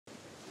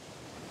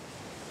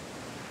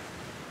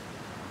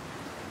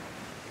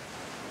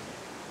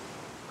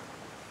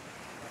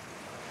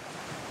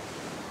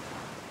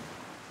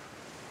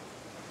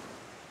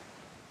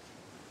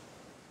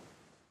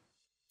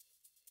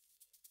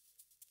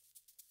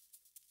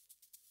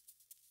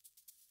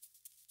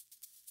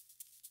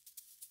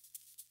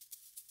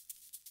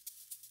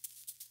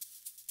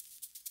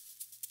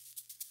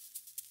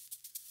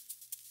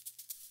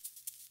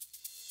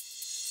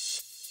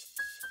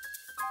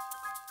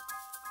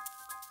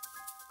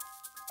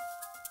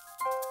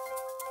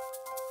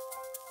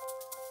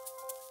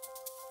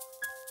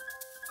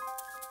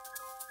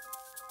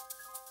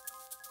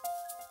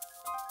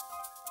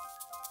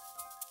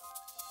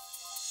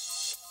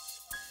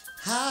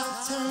I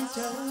turned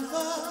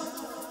over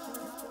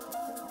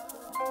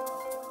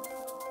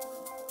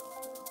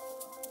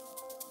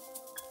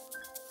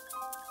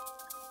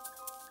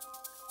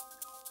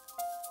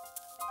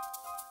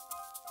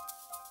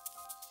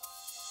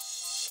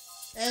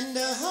and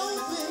the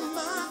hope in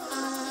my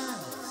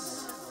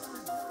eyes,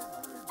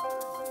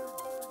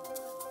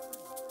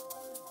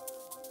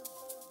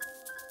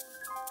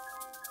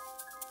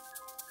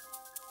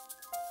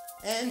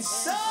 and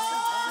so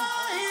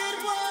it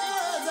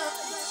was a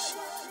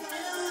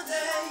new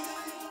day.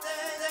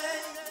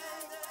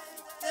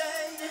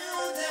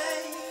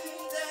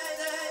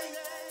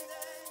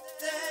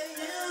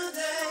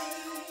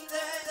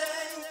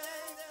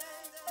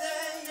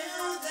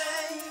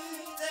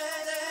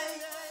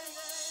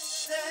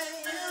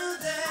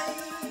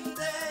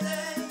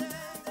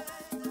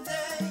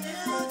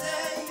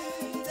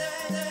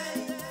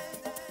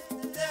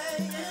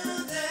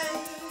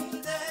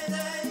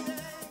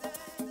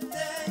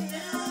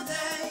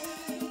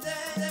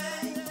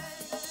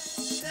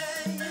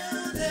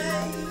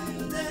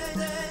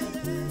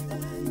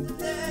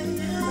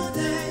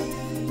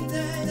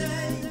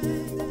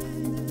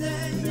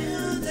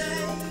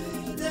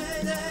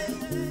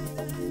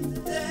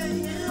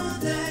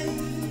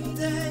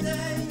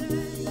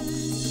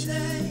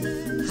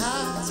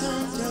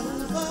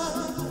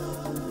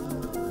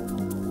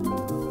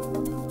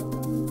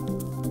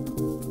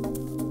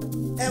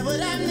 But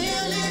I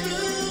nearly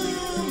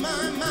blew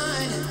my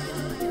mind.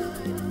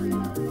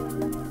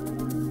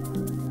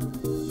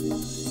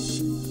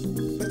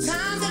 But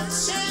times have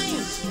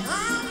changed,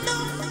 I'm no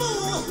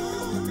fool.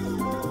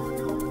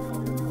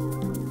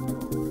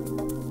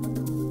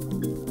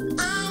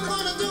 I'm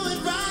gonna do it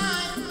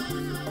right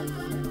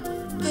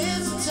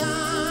this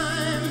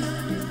time.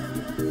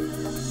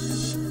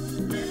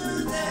 New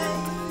day,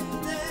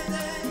 new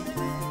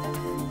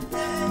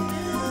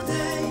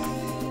day,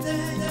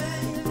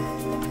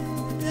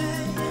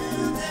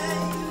 new day.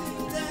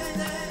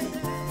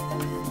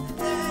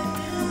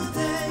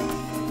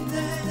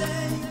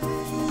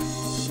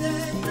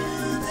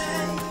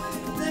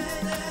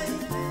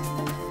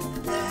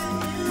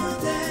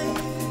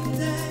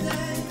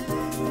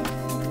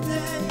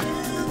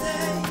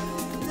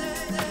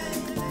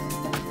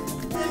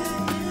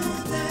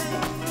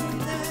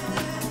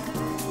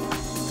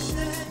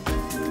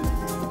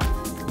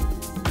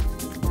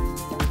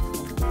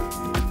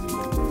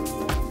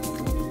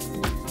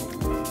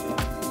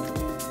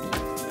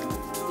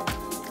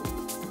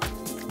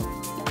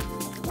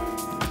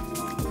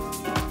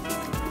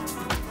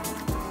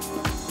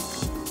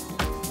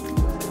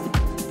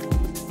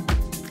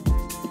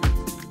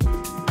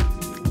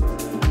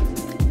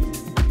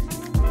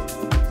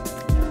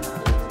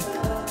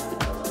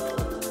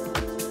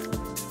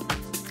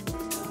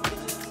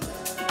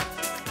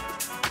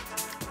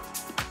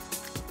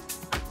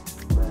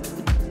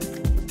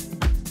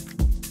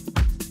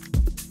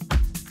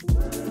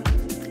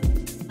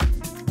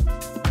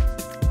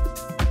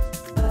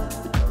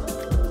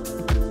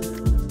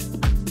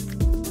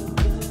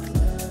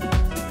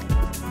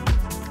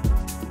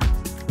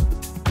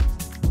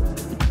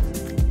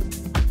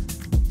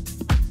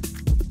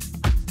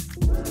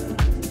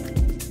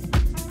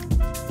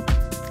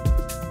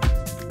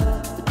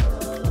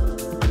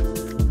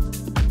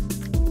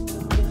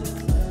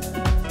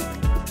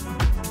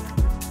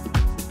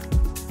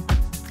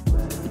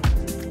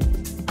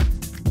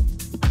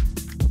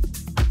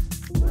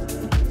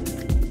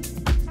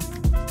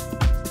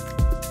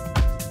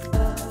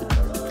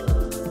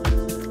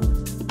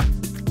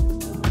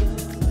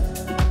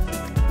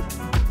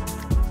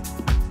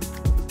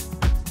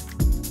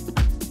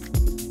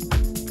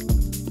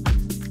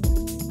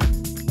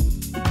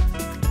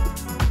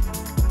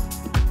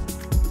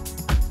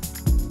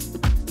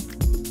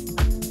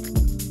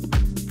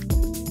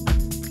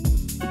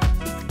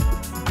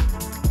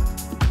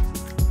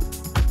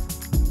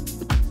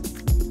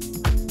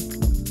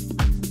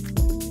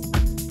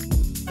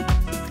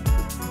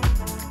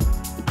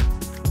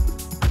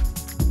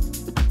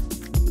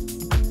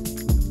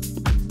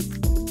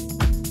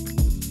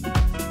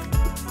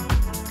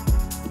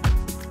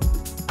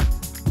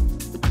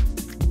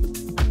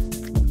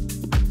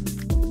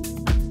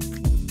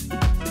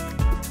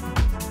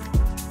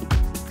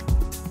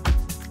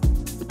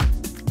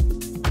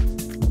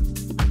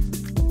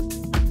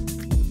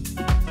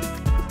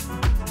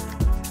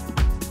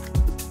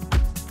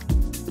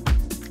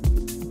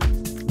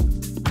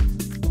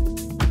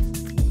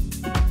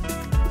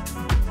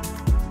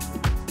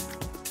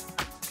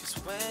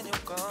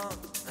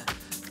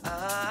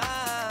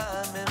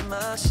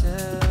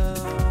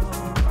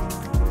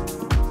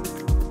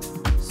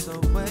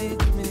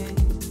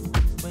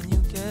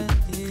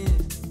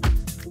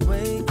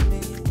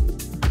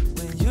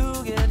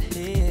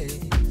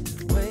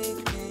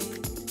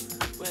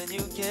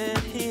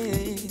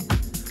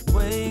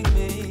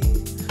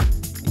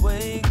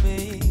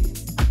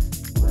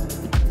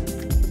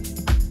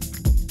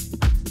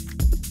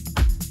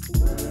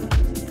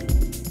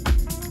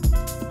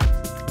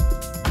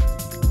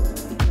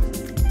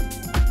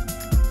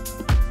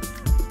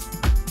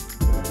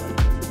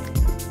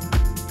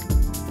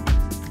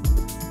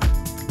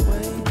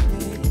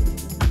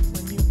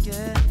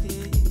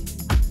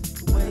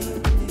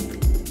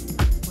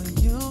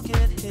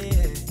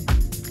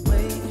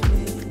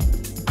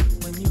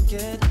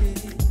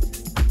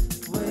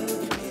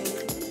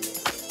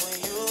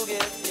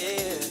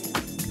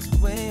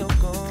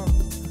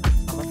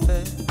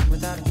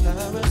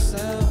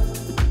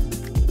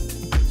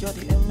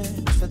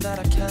 that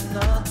I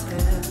cannot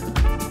tell.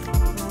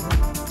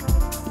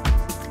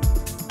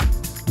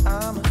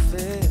 I'm a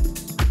fish,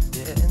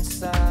 yeah,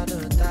 inside a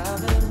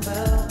diving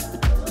bell.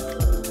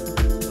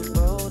 The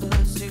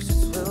boldest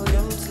uses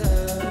William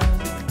Tell.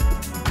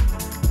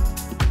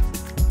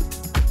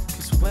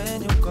 'Cause when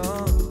you're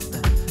gone,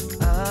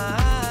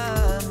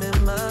 I'm in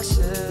my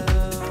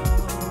shell.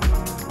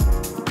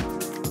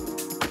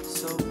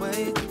 So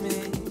wake me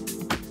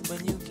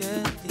when you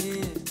get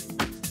here.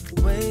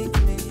 Wake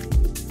me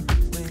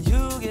when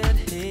you get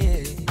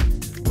here.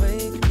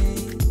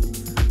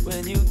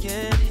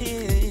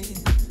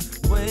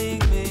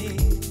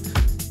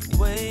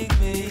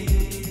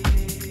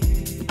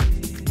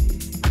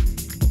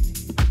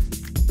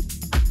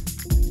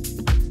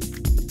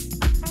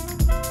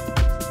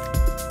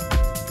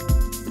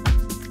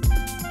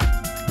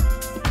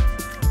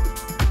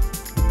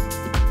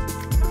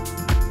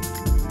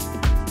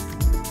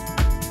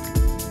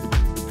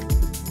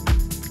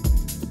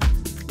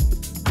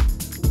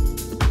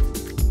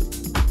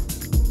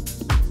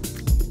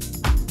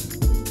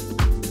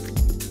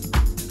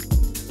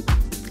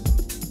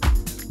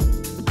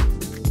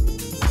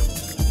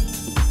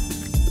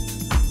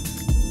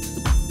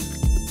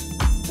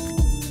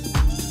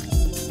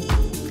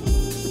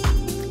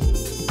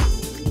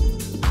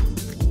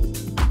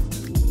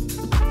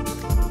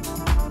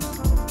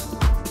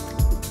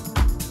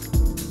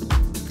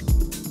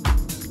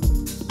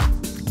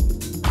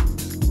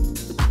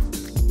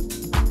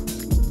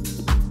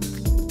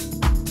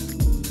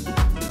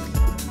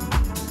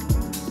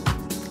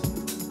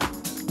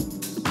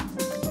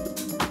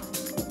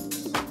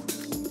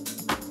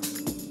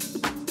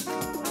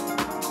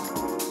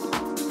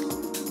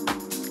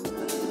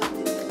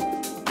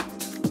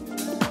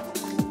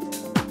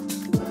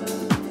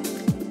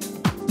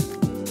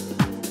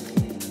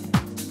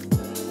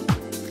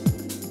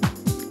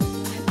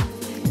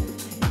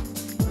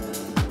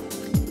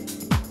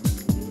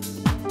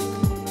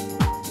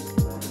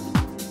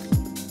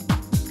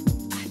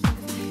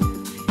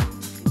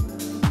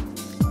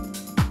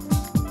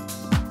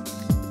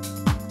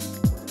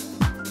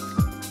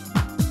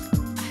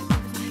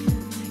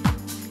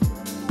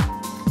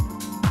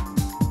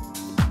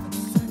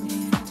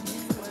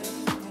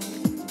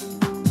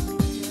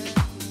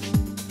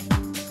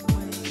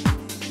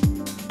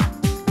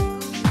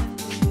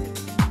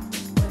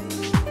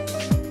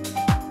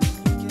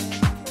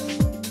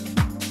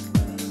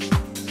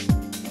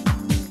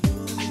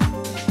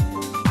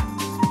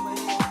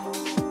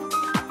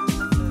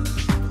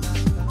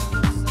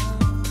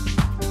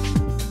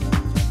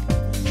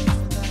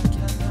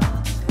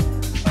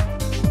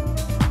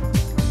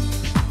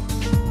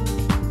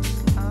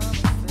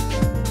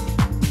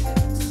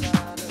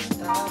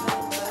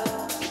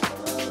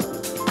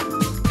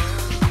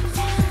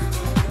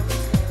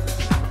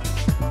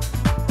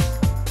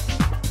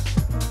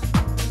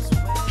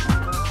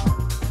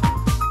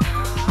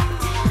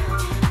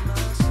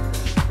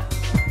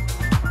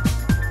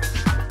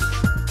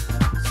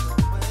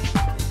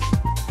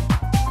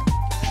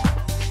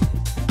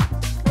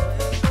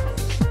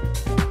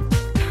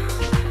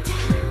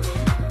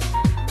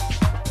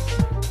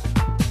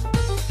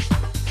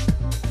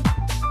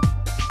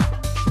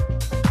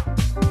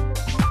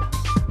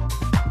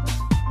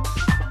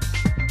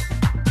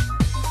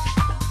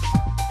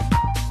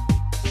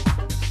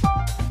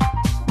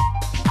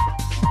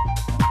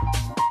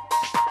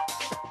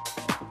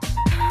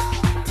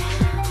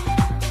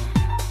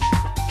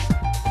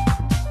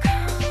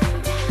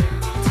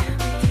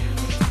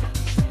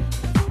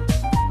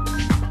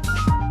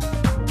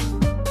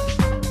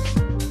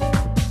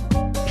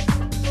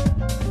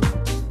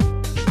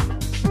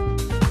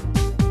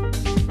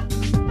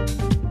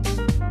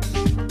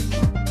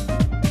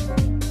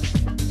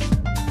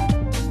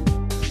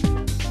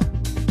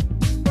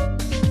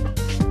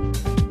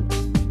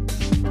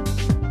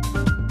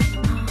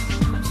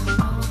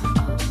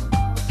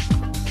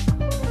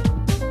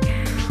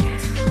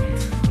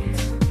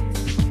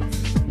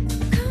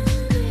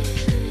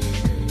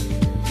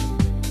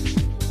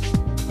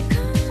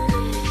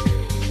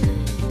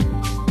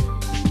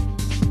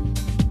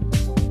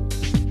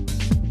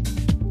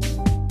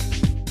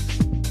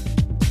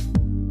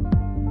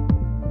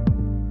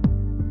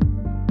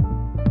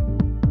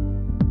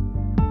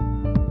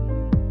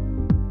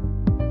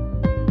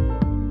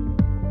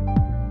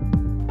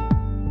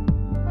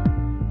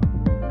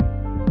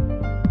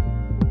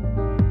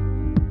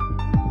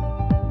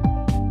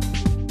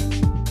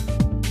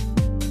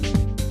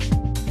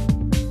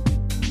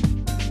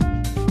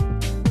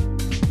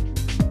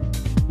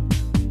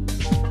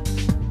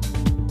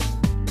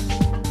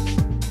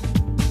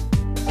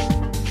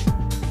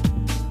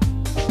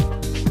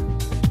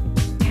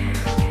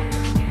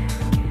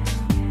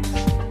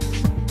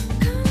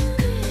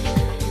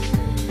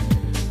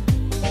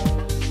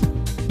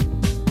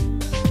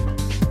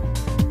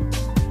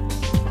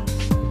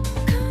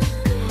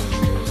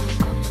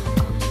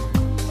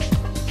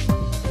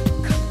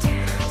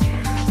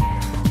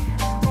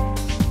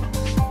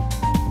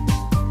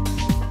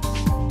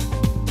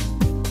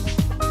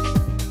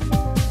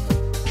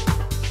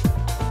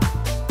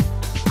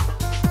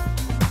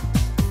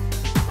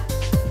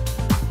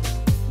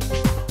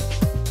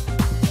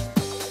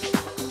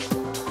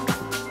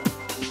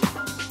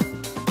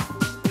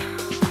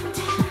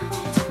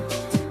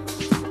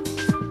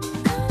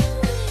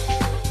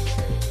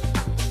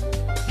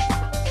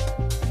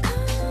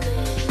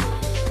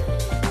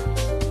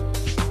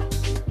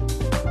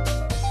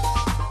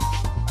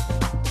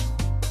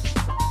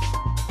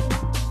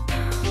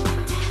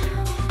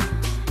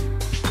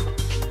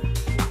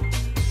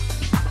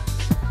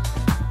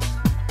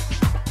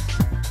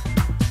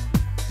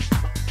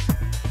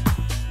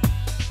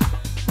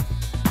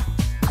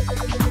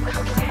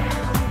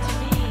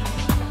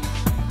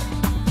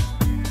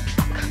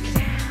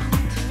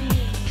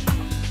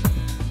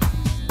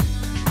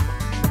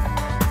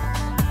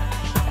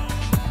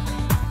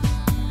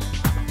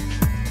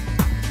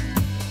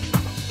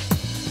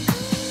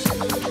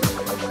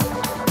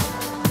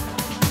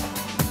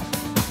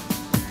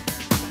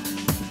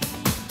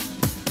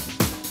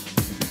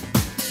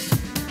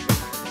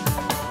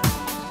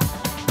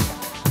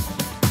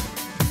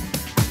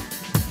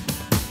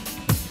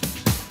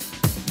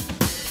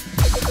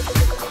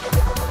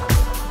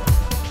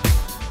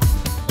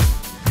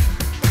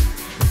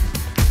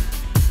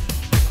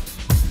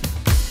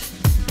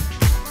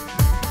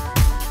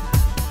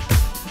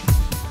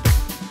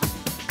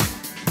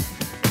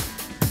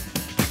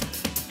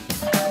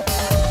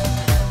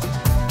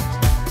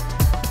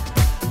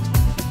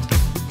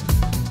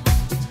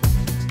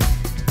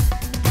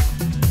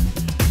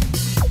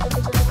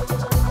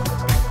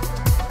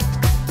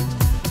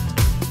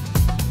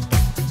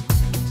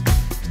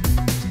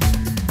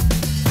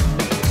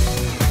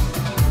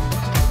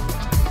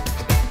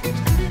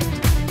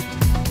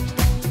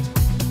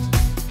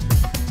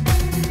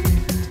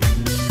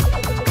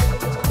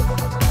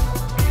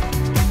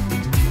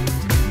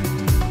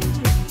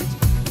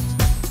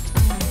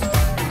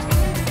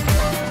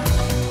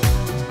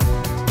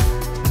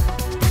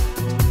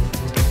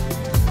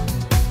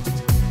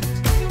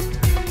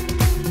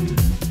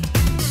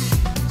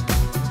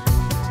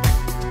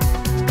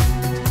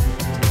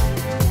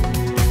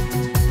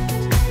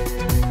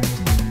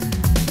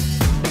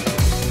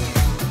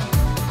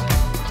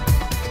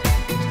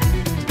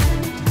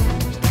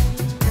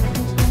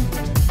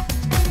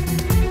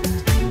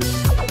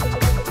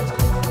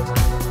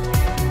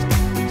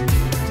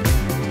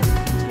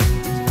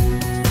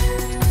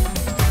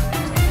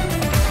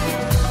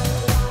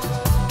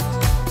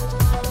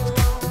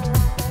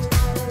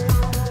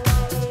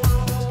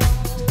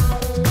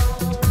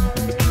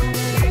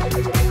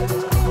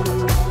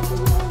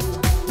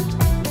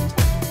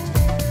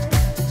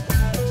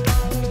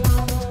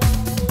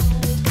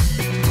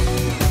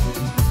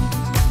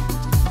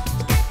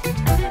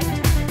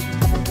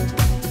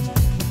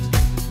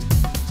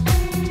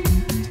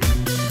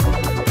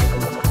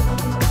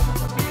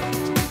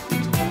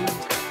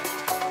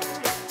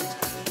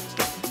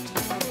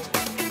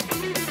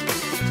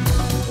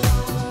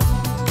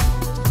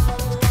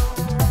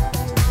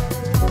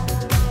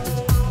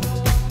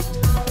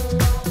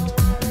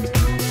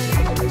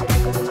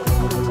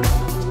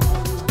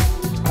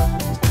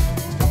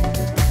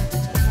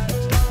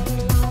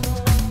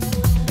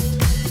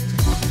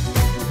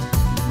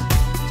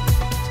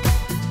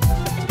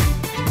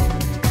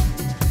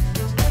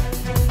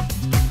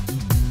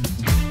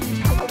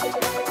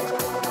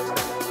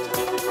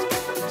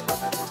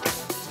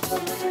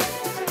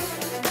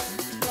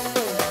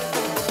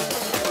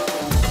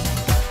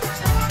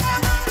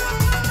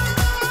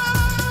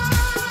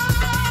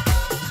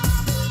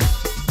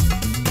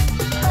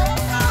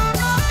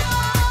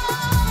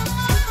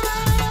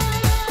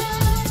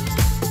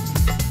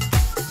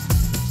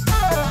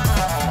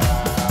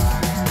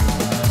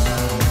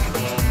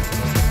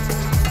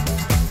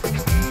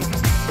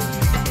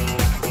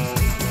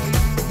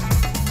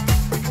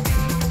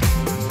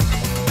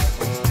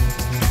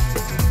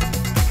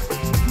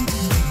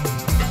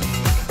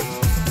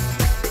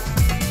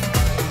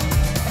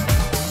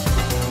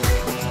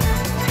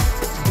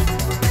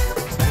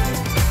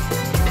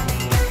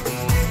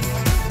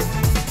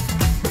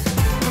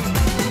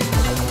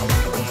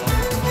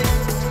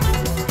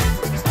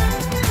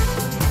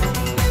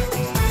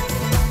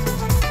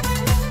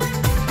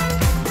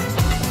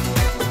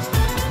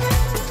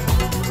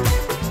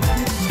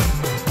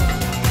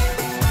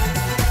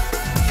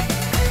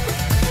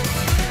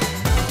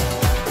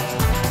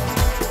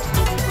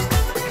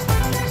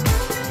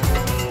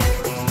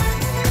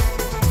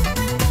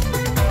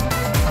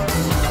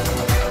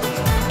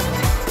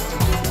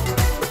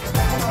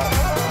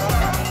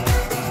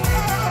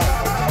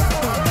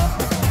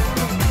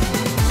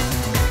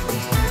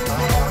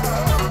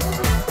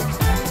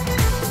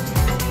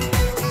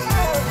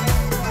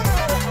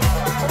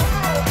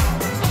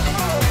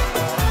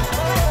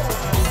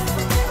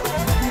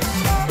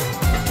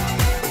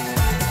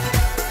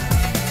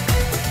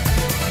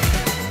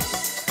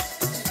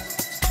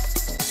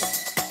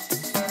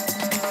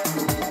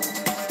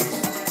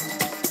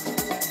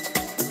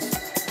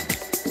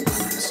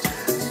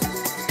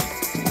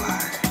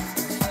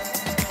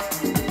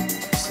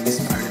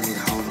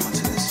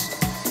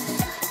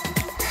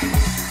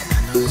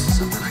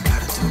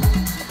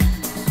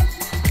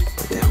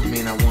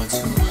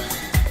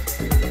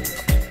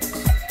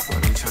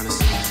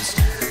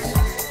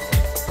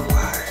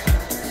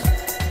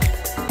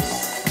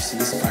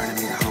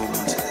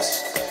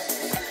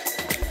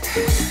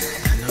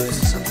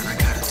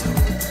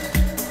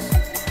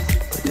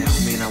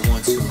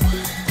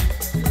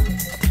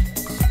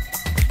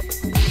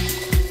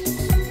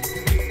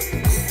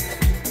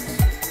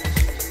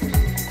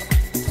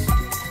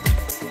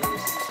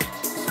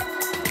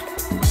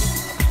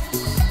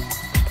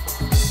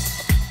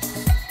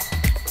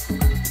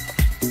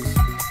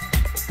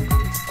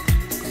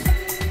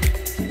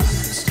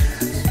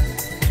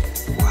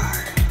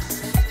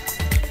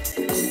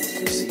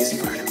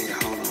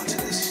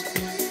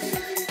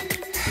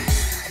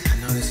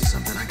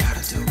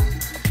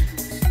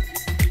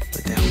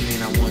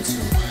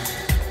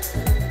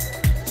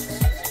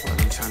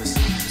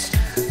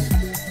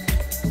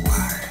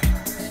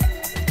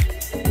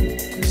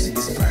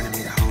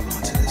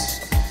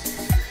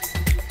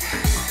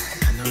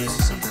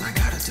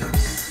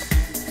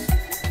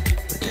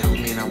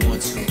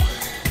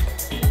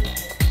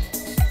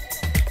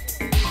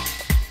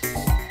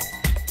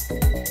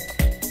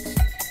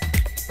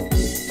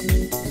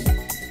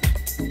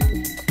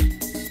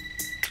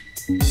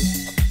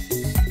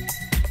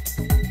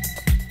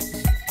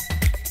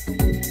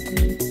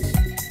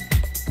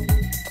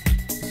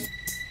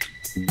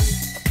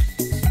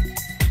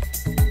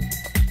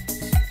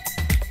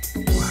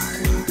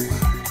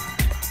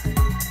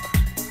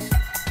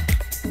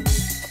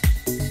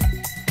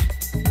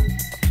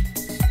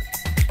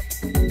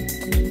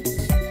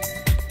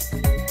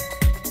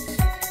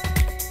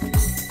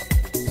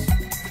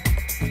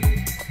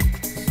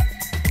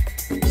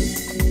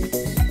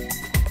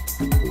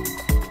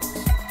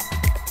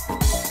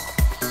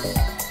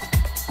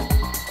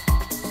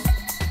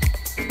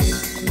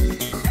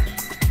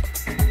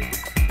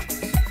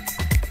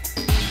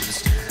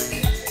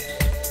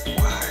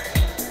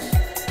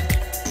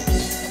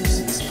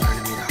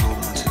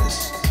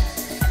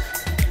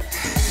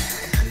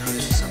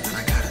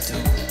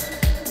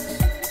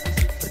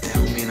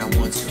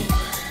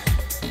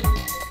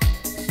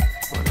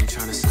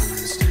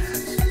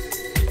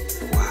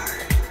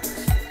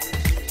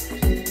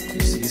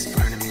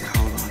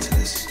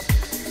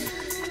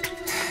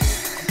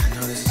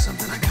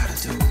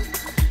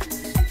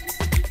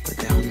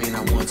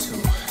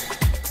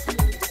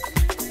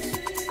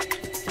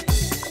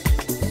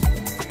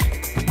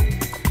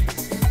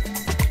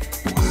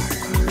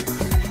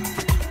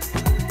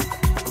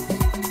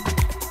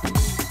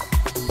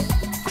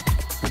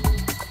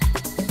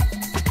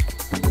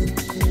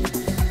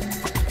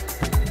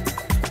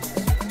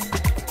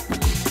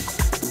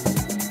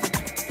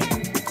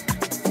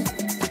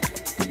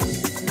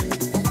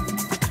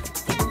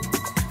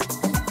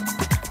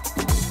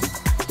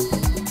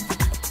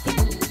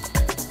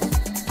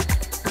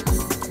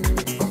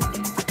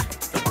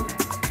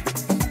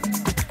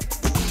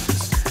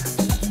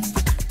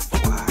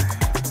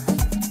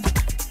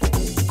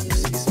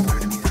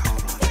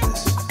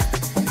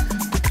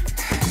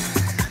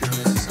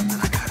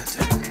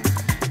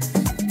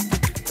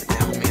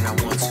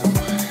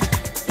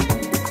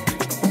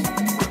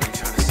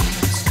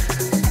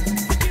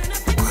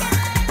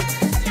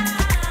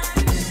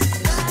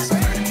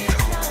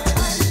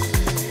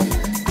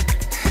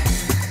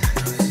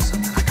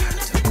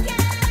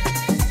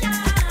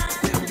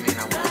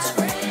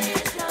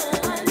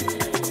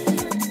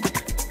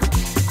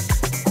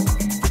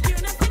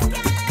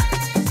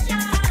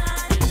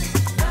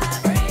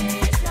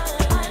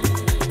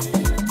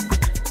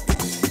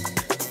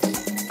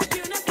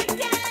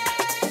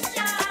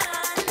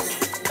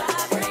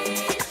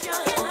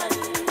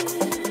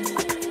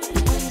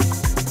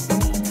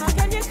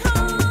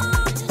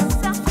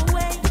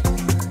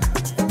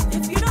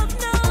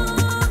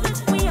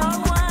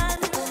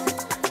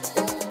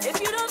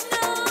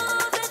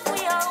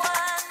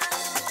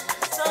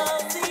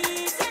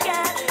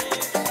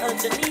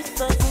 beneath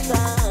the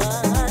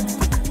sun.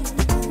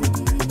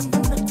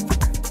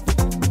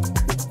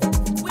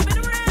 We've been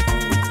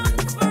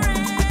around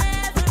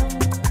forever.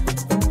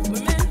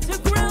 We're meant to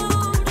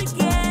grow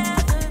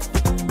together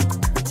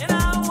in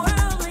our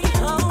worldly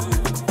home.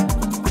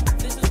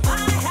 This is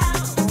my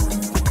house,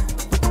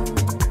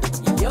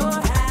 your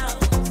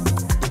house,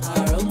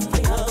 our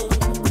only home.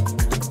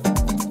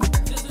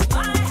 This is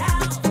my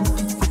house,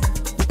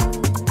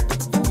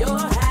 your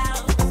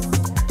house,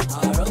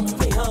 our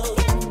only home.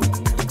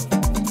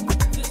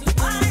 This is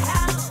my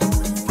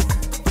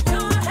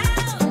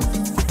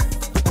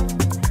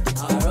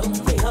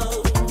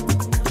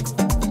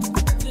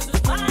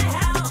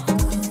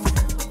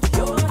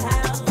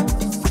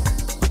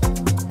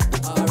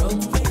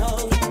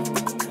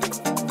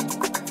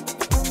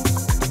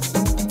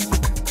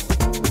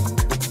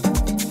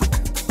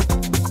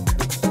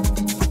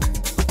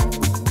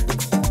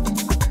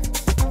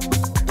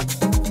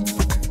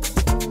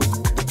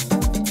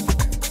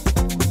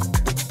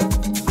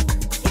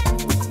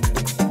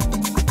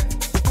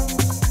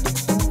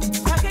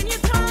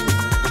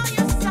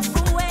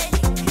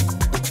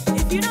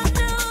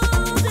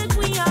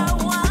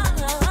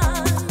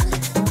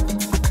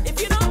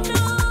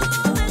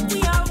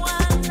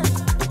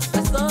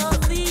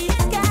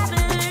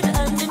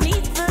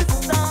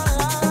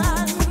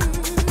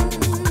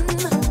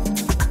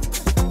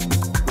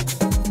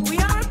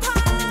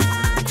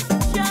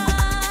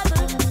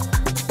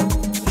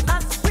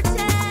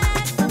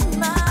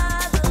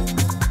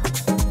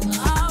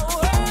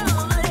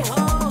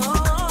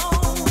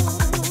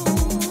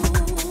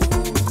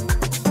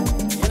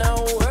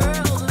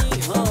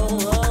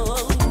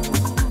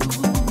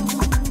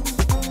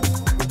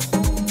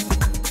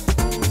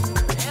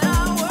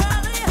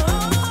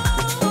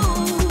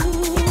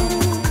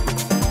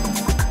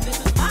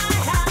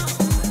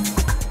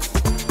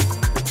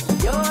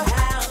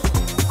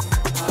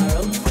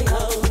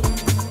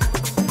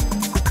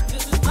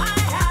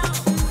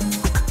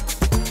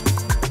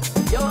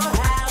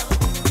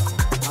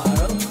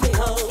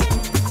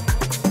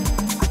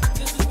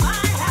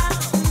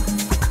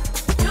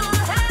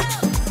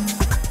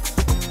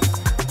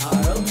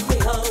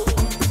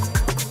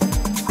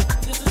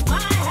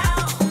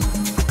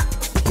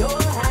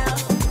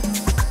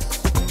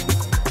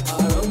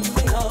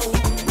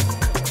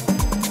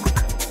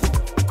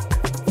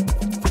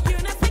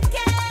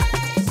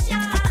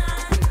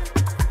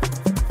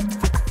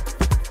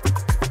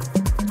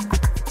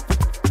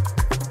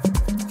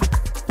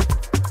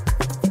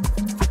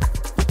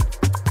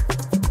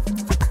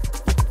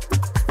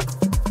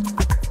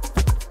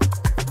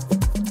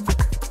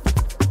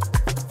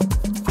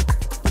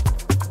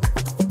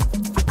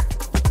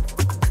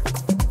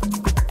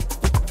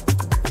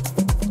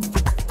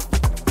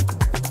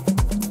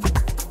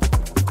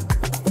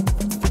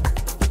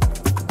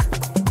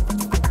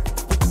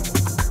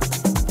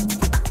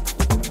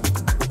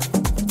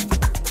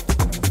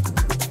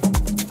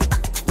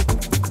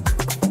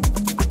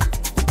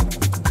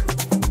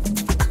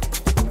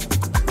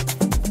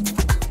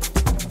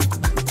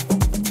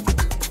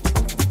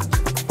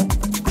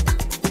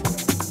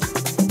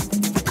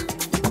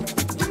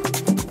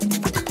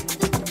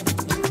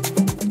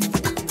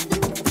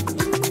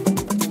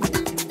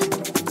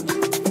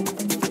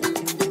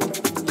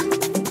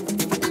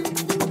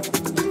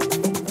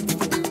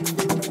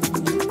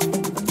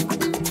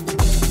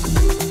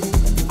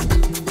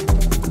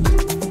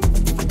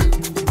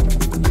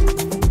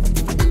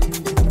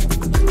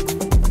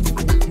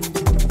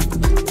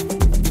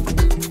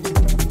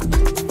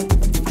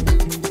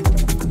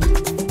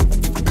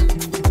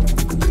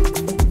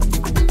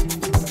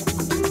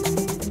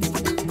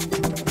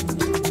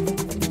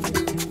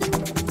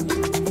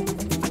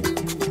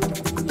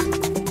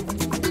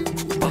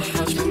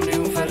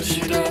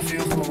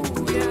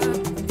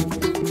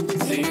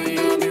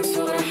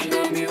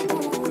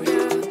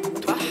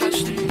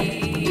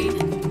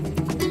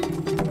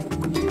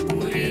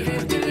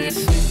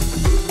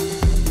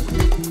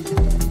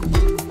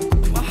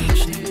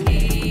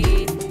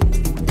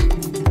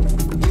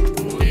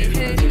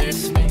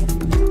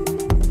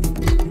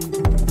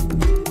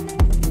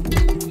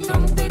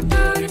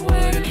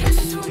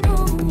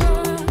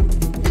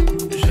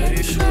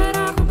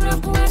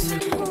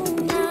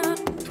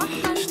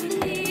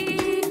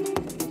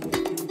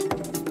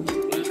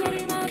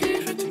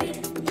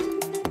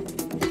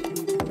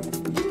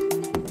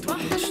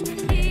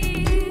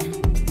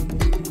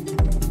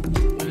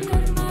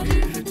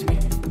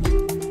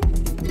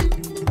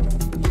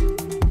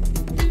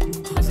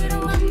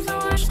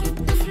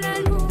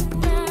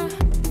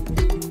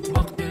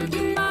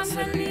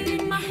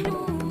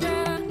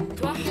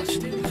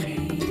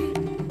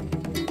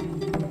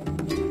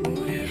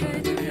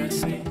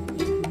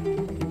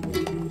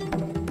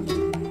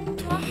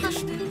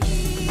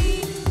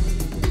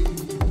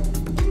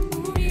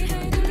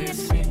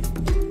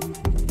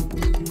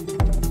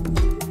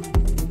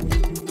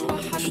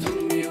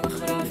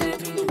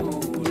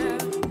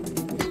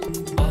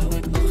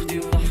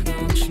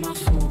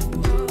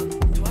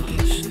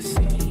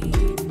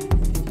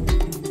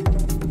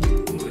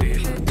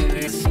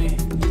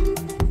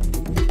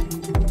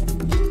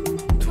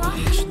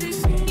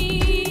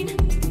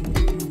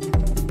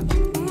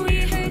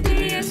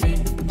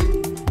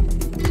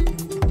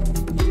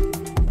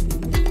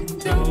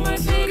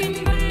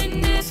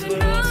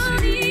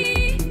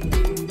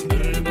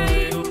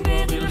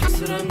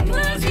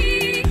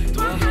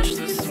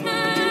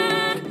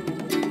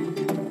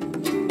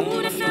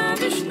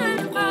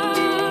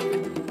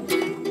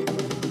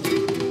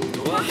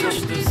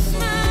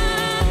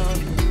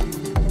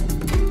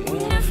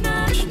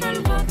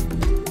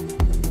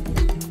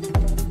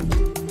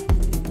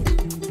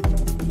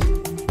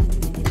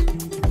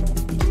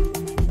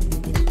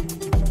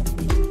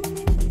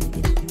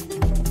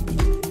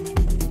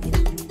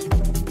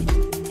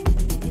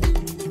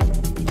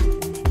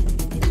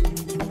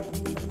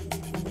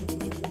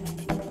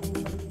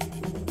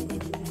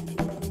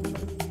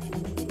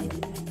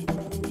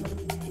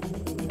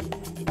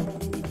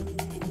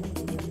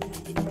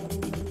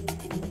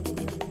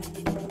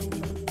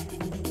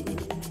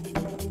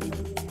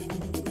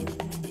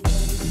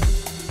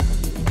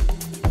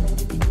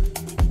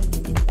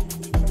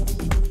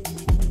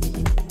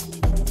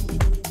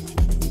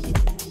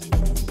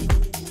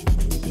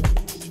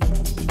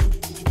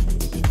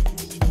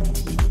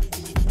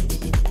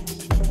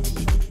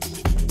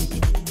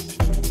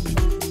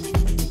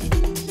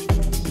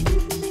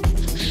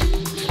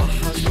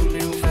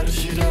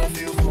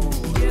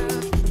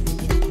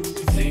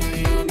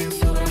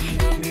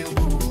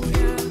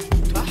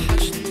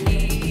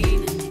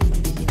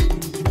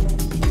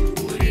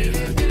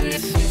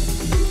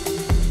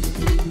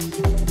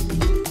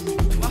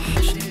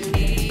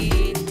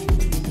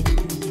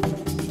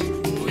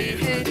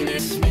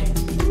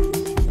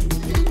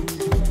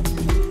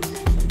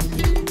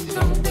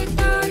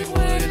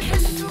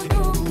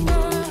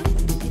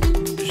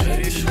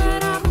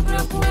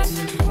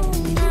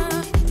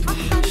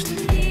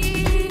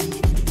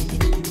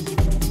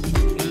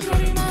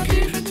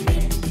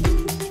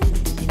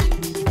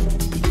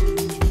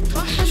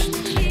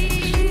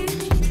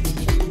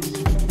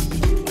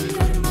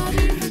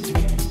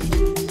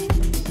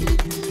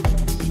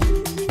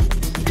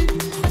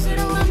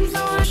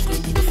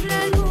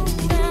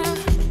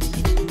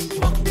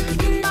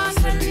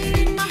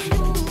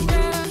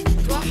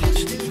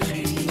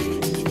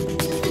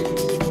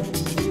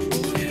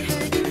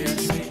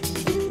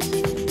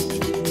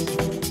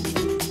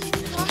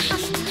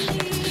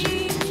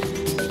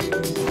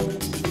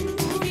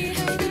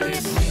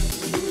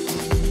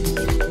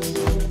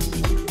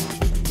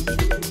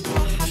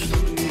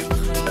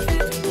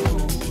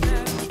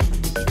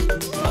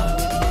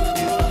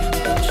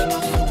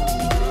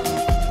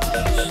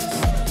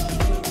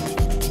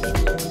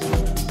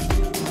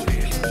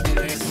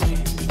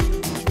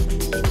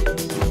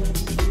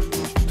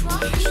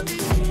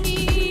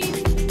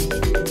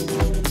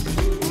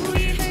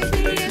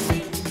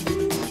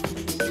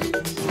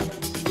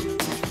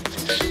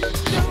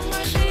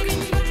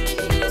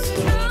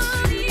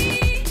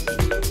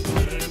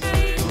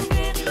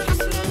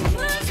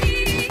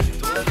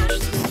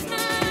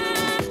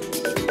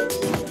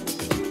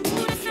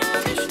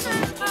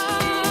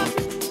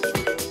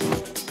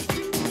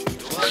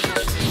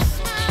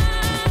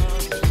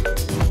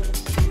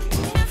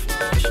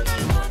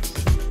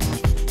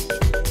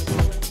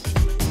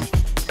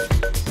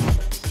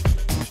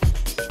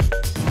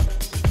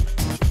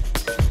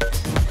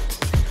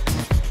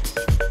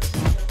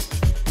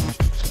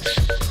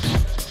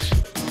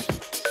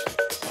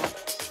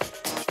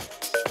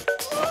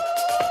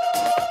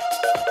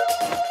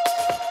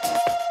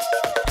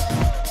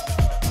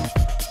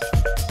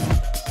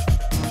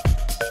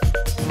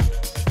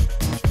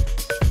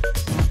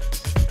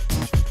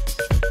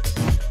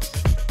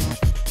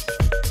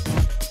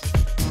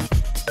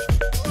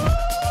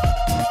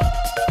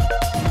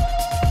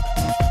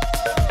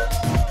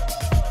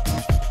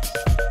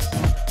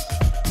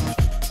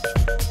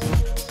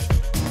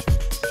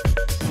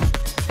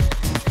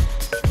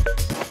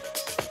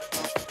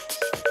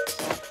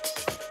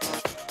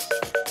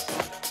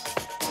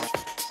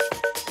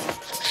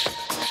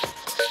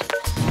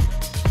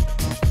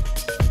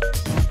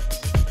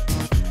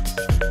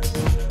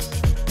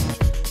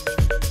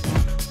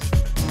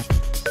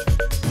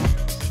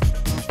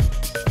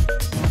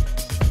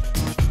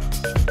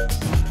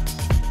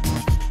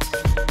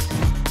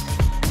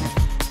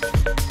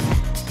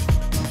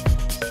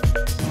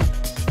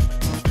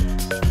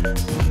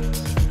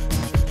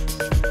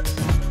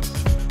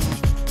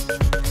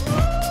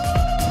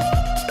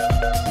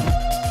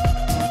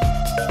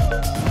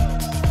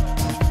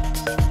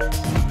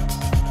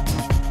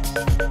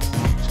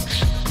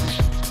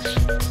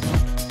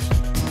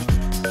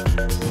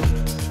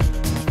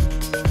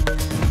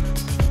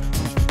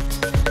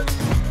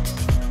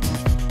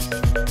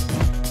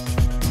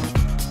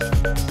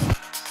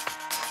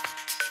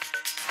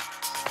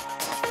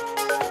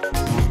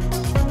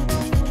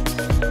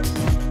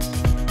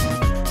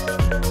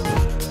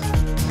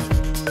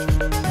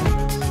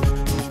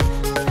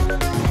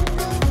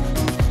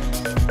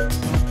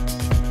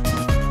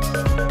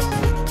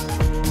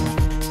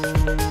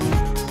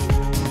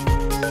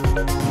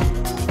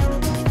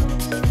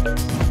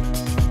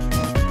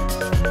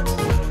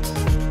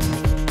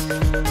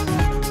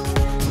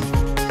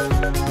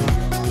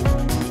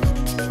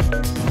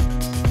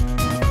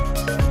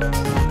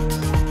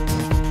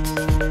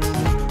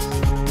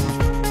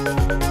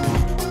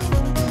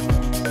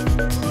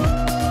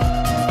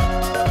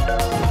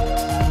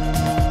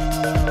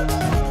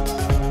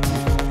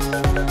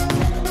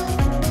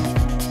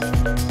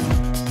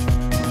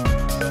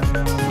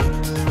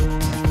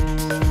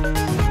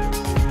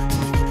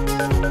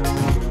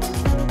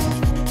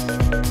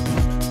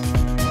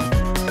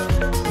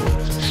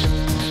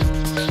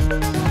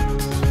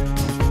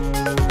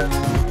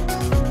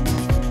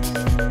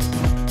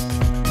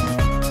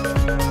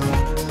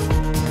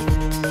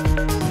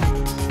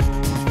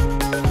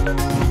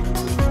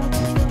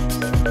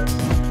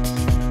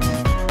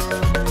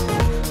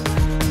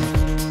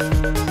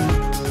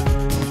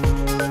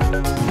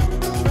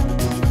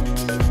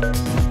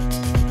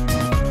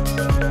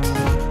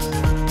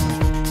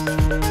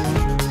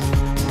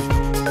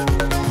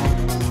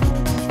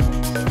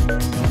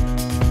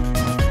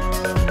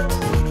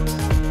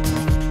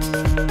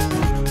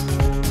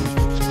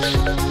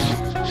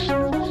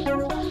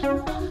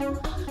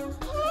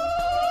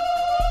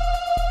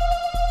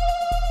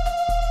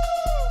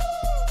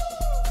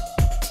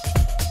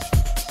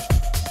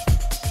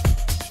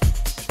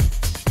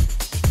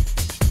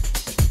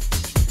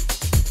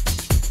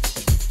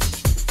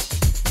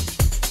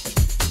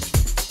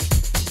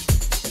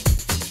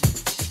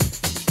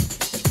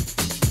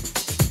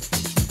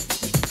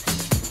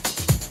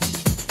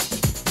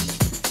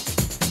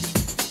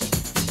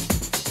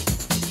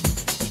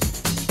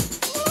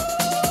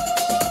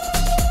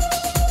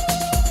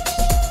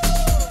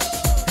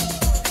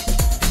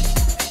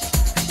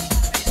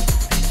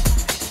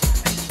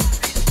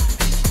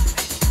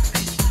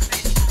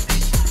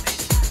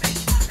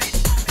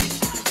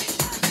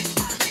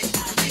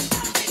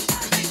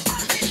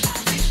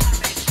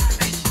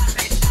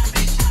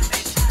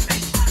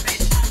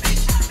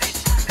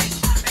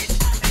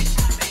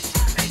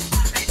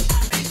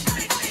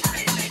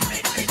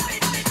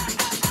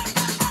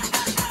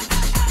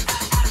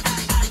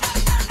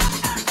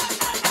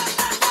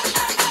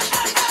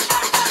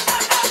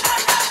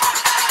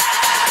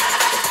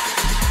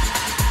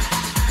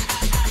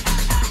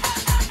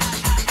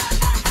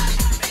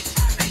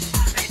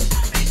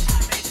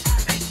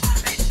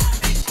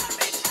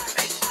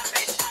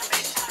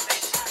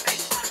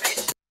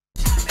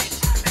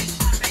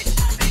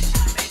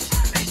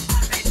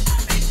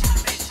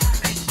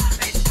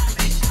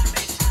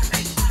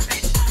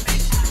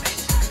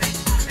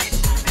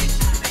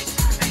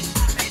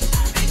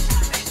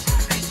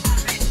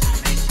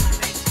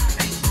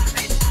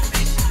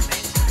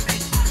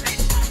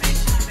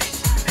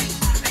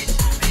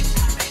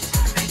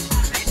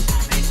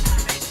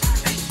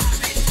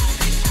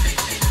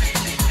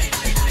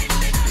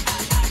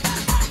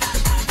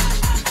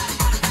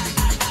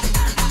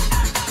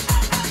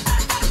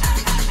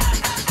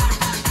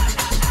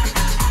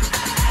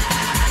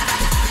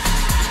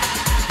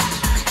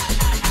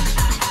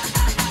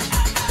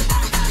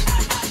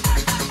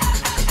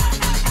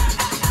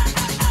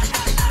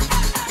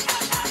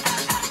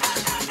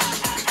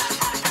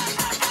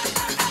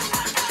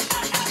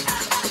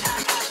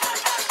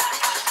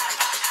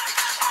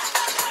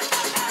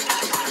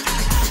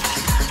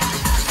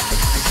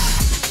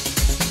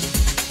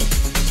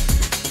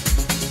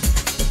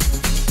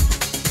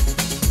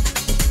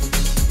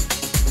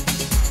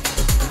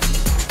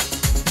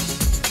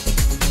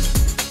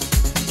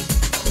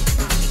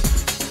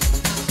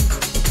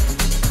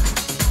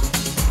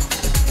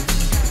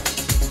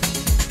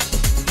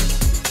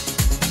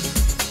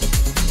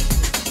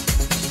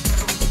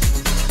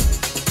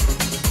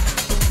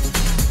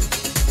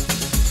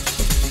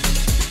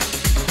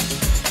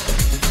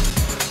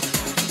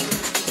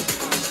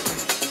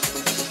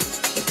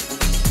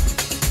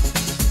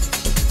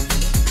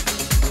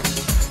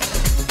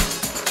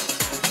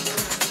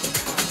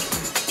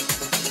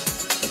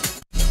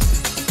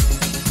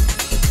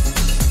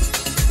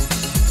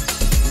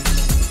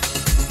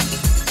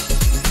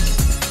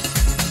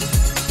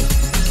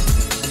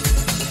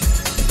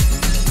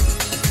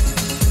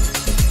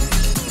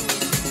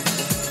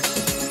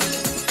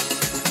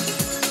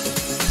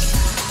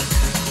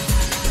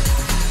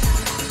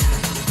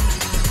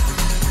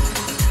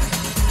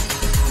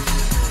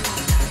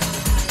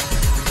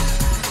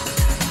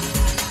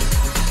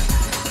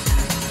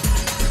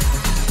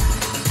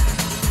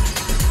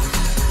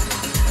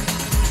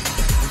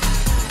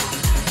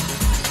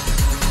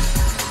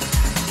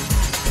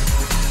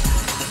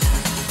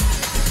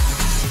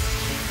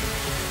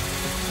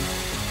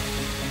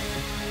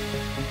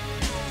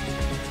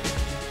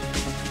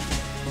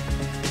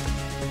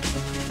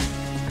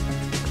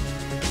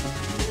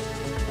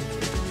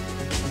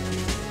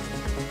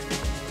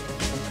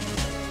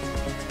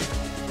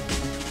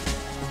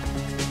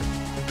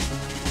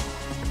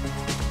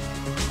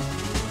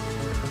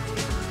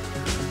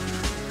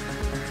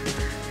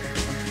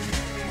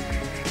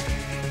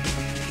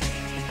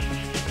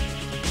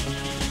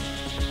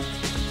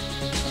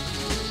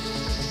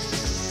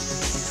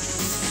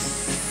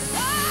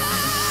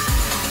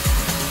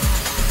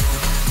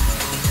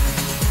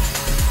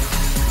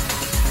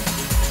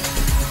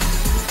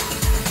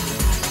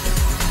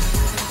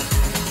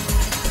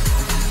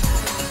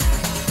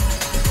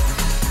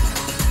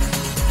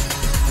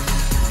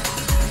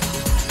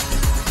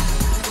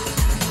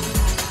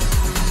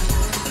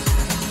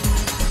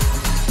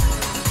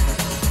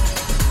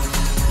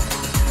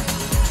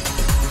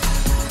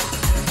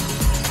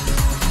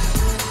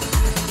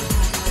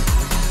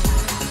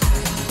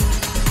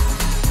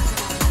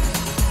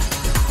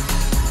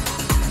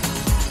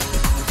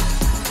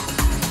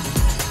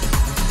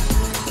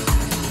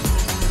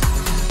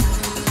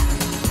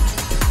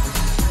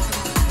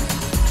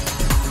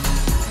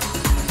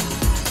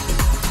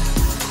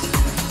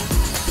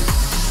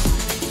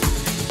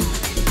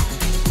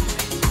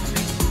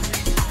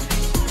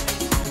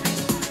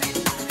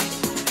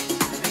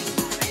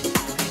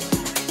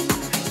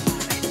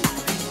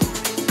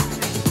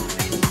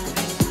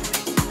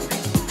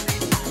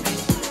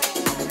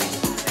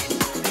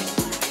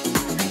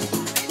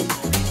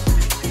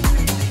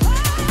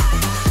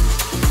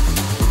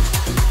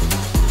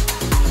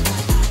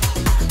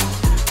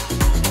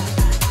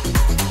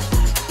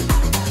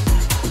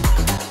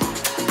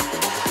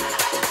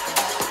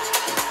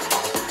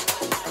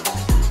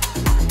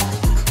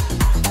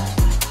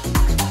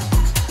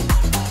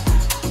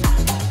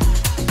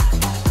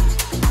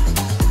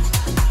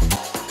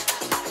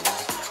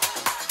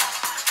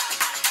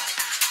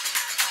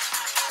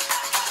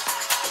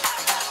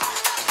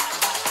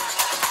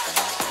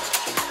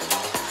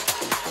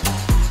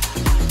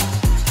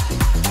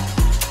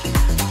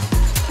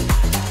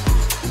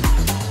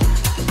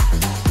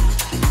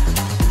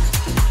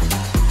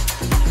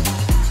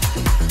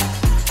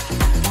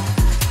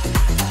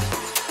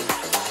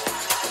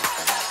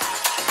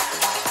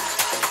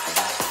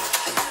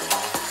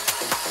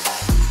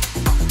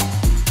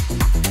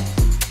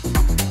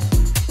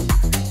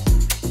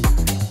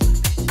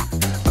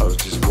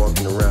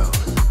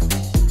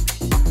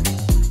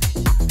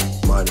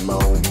minding my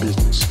own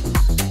business.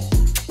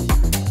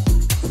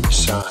 The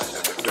sign on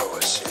the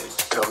door said,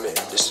 "Come in,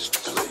 this is the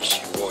place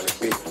you want to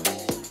be."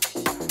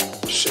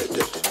 Said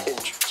that the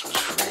entrance was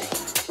free.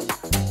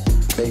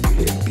 Maybe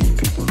there'd be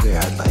people there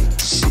I'd like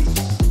to see.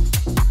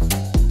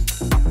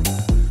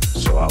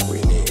 So I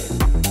went in.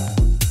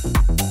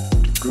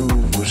 The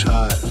groove was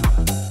hot.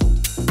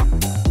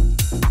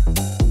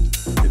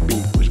 The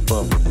beat was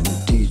bumping and the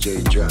DJ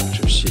dropped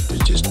some shit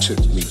that just took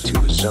me to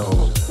a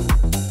zone.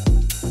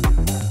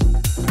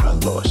 I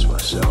lost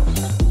myself.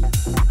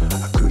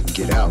 I couldn't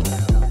get out.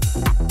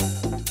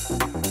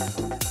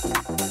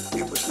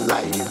 It was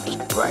light, it was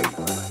bright.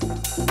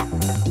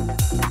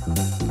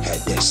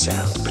 Had that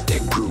sound, but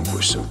that groove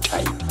was so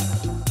tight.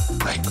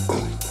 Like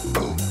going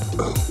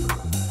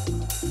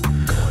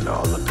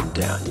all up and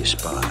down your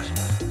spine.